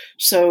shows.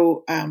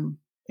 So I'm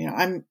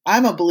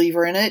a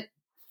believer in it.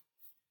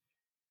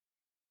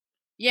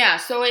 Yeah,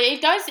 so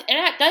it does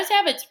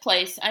have its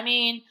place. I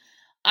mean,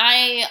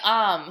 I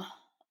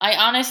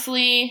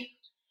honestly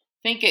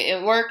think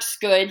it works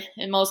good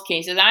in most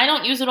cases. I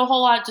don't use it a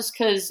whole lot just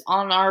because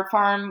on our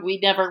farm we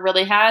never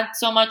really had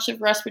so much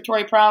of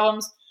respiratory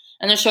problems.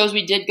 And the shows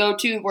we did go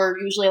to were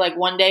usually like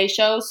 1-day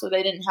shows, so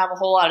they didn't have a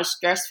whole lot of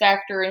stress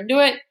factor into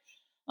it.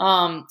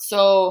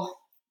 So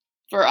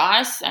for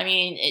us, I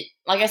mean,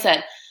 like I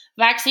said,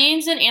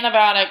 vaccines and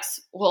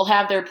antibiotics will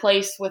have their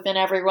place within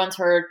everyone's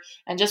herd.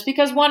 And just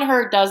because one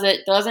herd does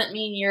it doesn't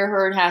mean your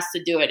herd has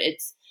to do it.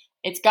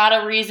 It's got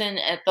a reason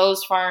at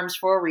those farms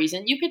for a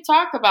reason. You could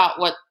talk about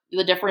what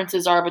the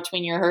differences are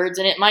between your herds,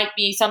 and it might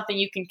be something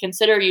you can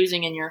consider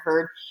using in your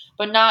herd,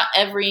 but not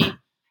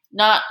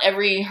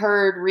every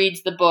herd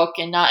reads the book,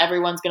 and not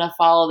everyone's going to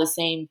follow the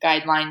same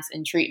guidelines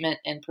in treatment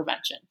and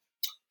prevention.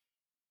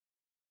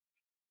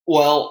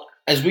 Well,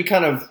 as we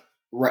kind of,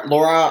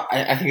 Laura,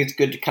 I think it's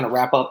good to kind of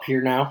wrap up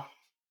here now.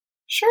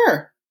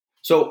 Sure.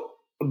 So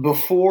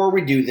before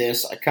we do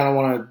this, I kind of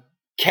want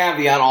to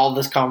caveat all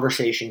this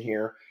conversation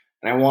here,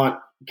 and I want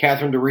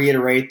Catherine to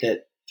reiterate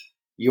that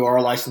you are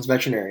a licensed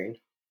veterinarian.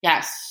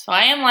 Yes, so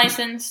I am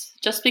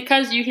licensed. Just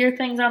because you hear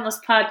things on this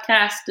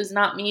podcast does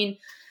not mean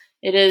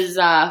it is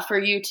for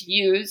you to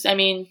use. I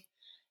mean,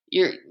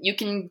 you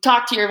can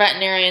talk to your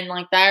veterinarian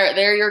like that.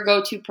 They're your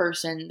go-to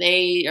person.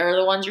 They are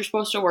the ones you're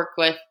supposed to work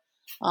with.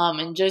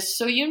 And just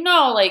so you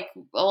know, like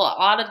a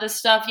lot of this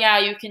stuff, yeah,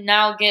 you can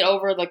now get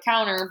over the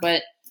counter,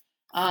 but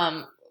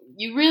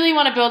you really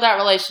want to build that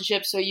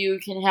relationship so you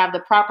can have the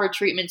proper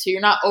treatment, so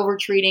you're not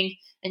over-treating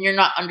and you're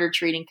not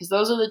under-treating, because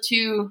those are the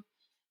two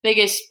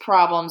biggest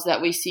problems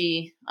that we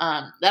see,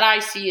 that I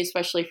see,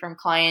 especially from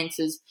clients,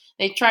 is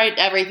they tried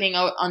everything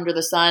under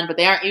the sun, but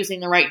they aren't using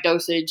the right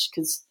dosage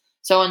because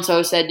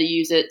so-and-so said to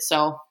use it,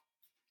 so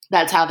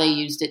that's how they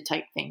used it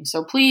type thing.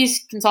 So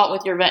please consult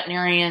with your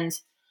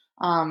veterinarians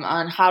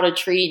on how to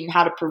treat and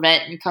how to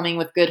prevent, and coming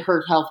with good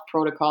herd health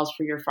protocols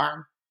for your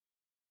farm.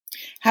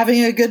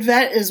 Having a good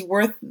vet is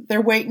worth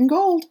their weight in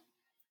gold.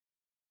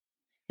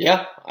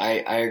 Yeah,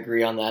 I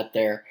agree on that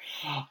there.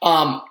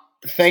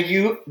 Thank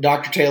you,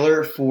 Dr.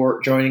 Taylor,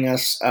 for joining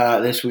us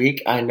this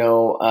week. I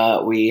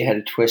know we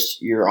had to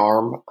twist your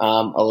arm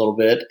a little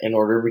bit in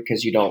order,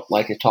 because you don't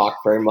like to talk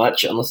very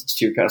much unless it's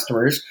to your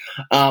customers.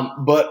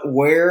 But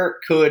where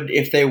could,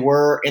 if they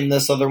were in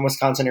the southern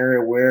Wisconsin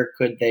area, where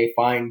could they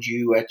find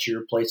you at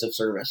your place of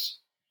service?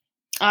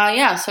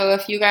 Yeah, so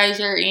if you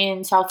guys are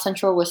in south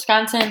central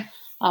Wisconsin,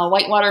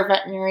 Whitewater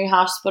Veterinary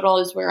Hospital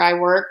is where I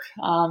work.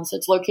 So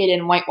it's located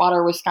in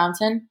Whitewater,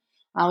 Wisconsin.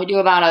 We do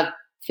about a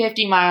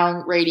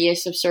 50-mile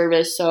radius of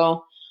service.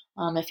 So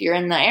if you're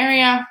in the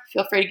area,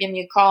 feel free to give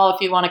me a call if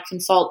you want to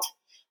consult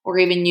or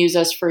even use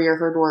us for your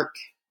herd work.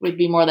 We'd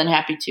be more than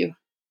happy to.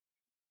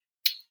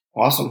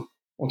 Awesome.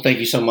 Well, thank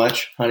you so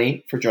much,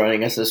 honey, for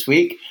joining us this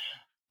week.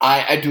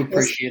 I do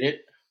appreciate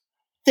it.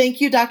 Thank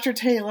you, Dr.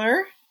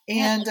 Taylor.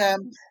 And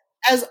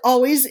as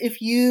always,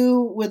 if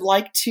you would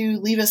like to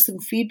leave us some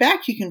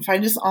feedback, you can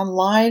find us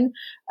online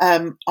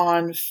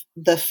on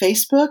the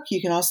Facebook. You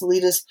can also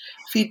leave us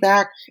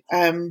feedback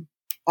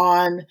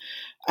on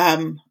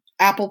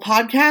Apple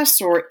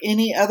Podcasts or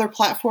any other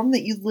platform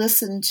that you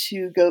listen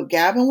to Goat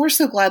Gab. And we're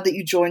so glad that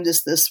you joined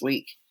us this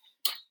week.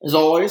 As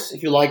always,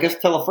 if you like us,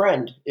 tell a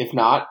friend. If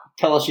not,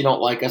 tell us you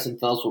don't like us and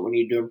tell us what we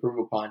need to improve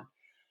upon.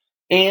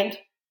 And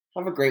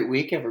have a great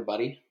week,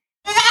 everybody.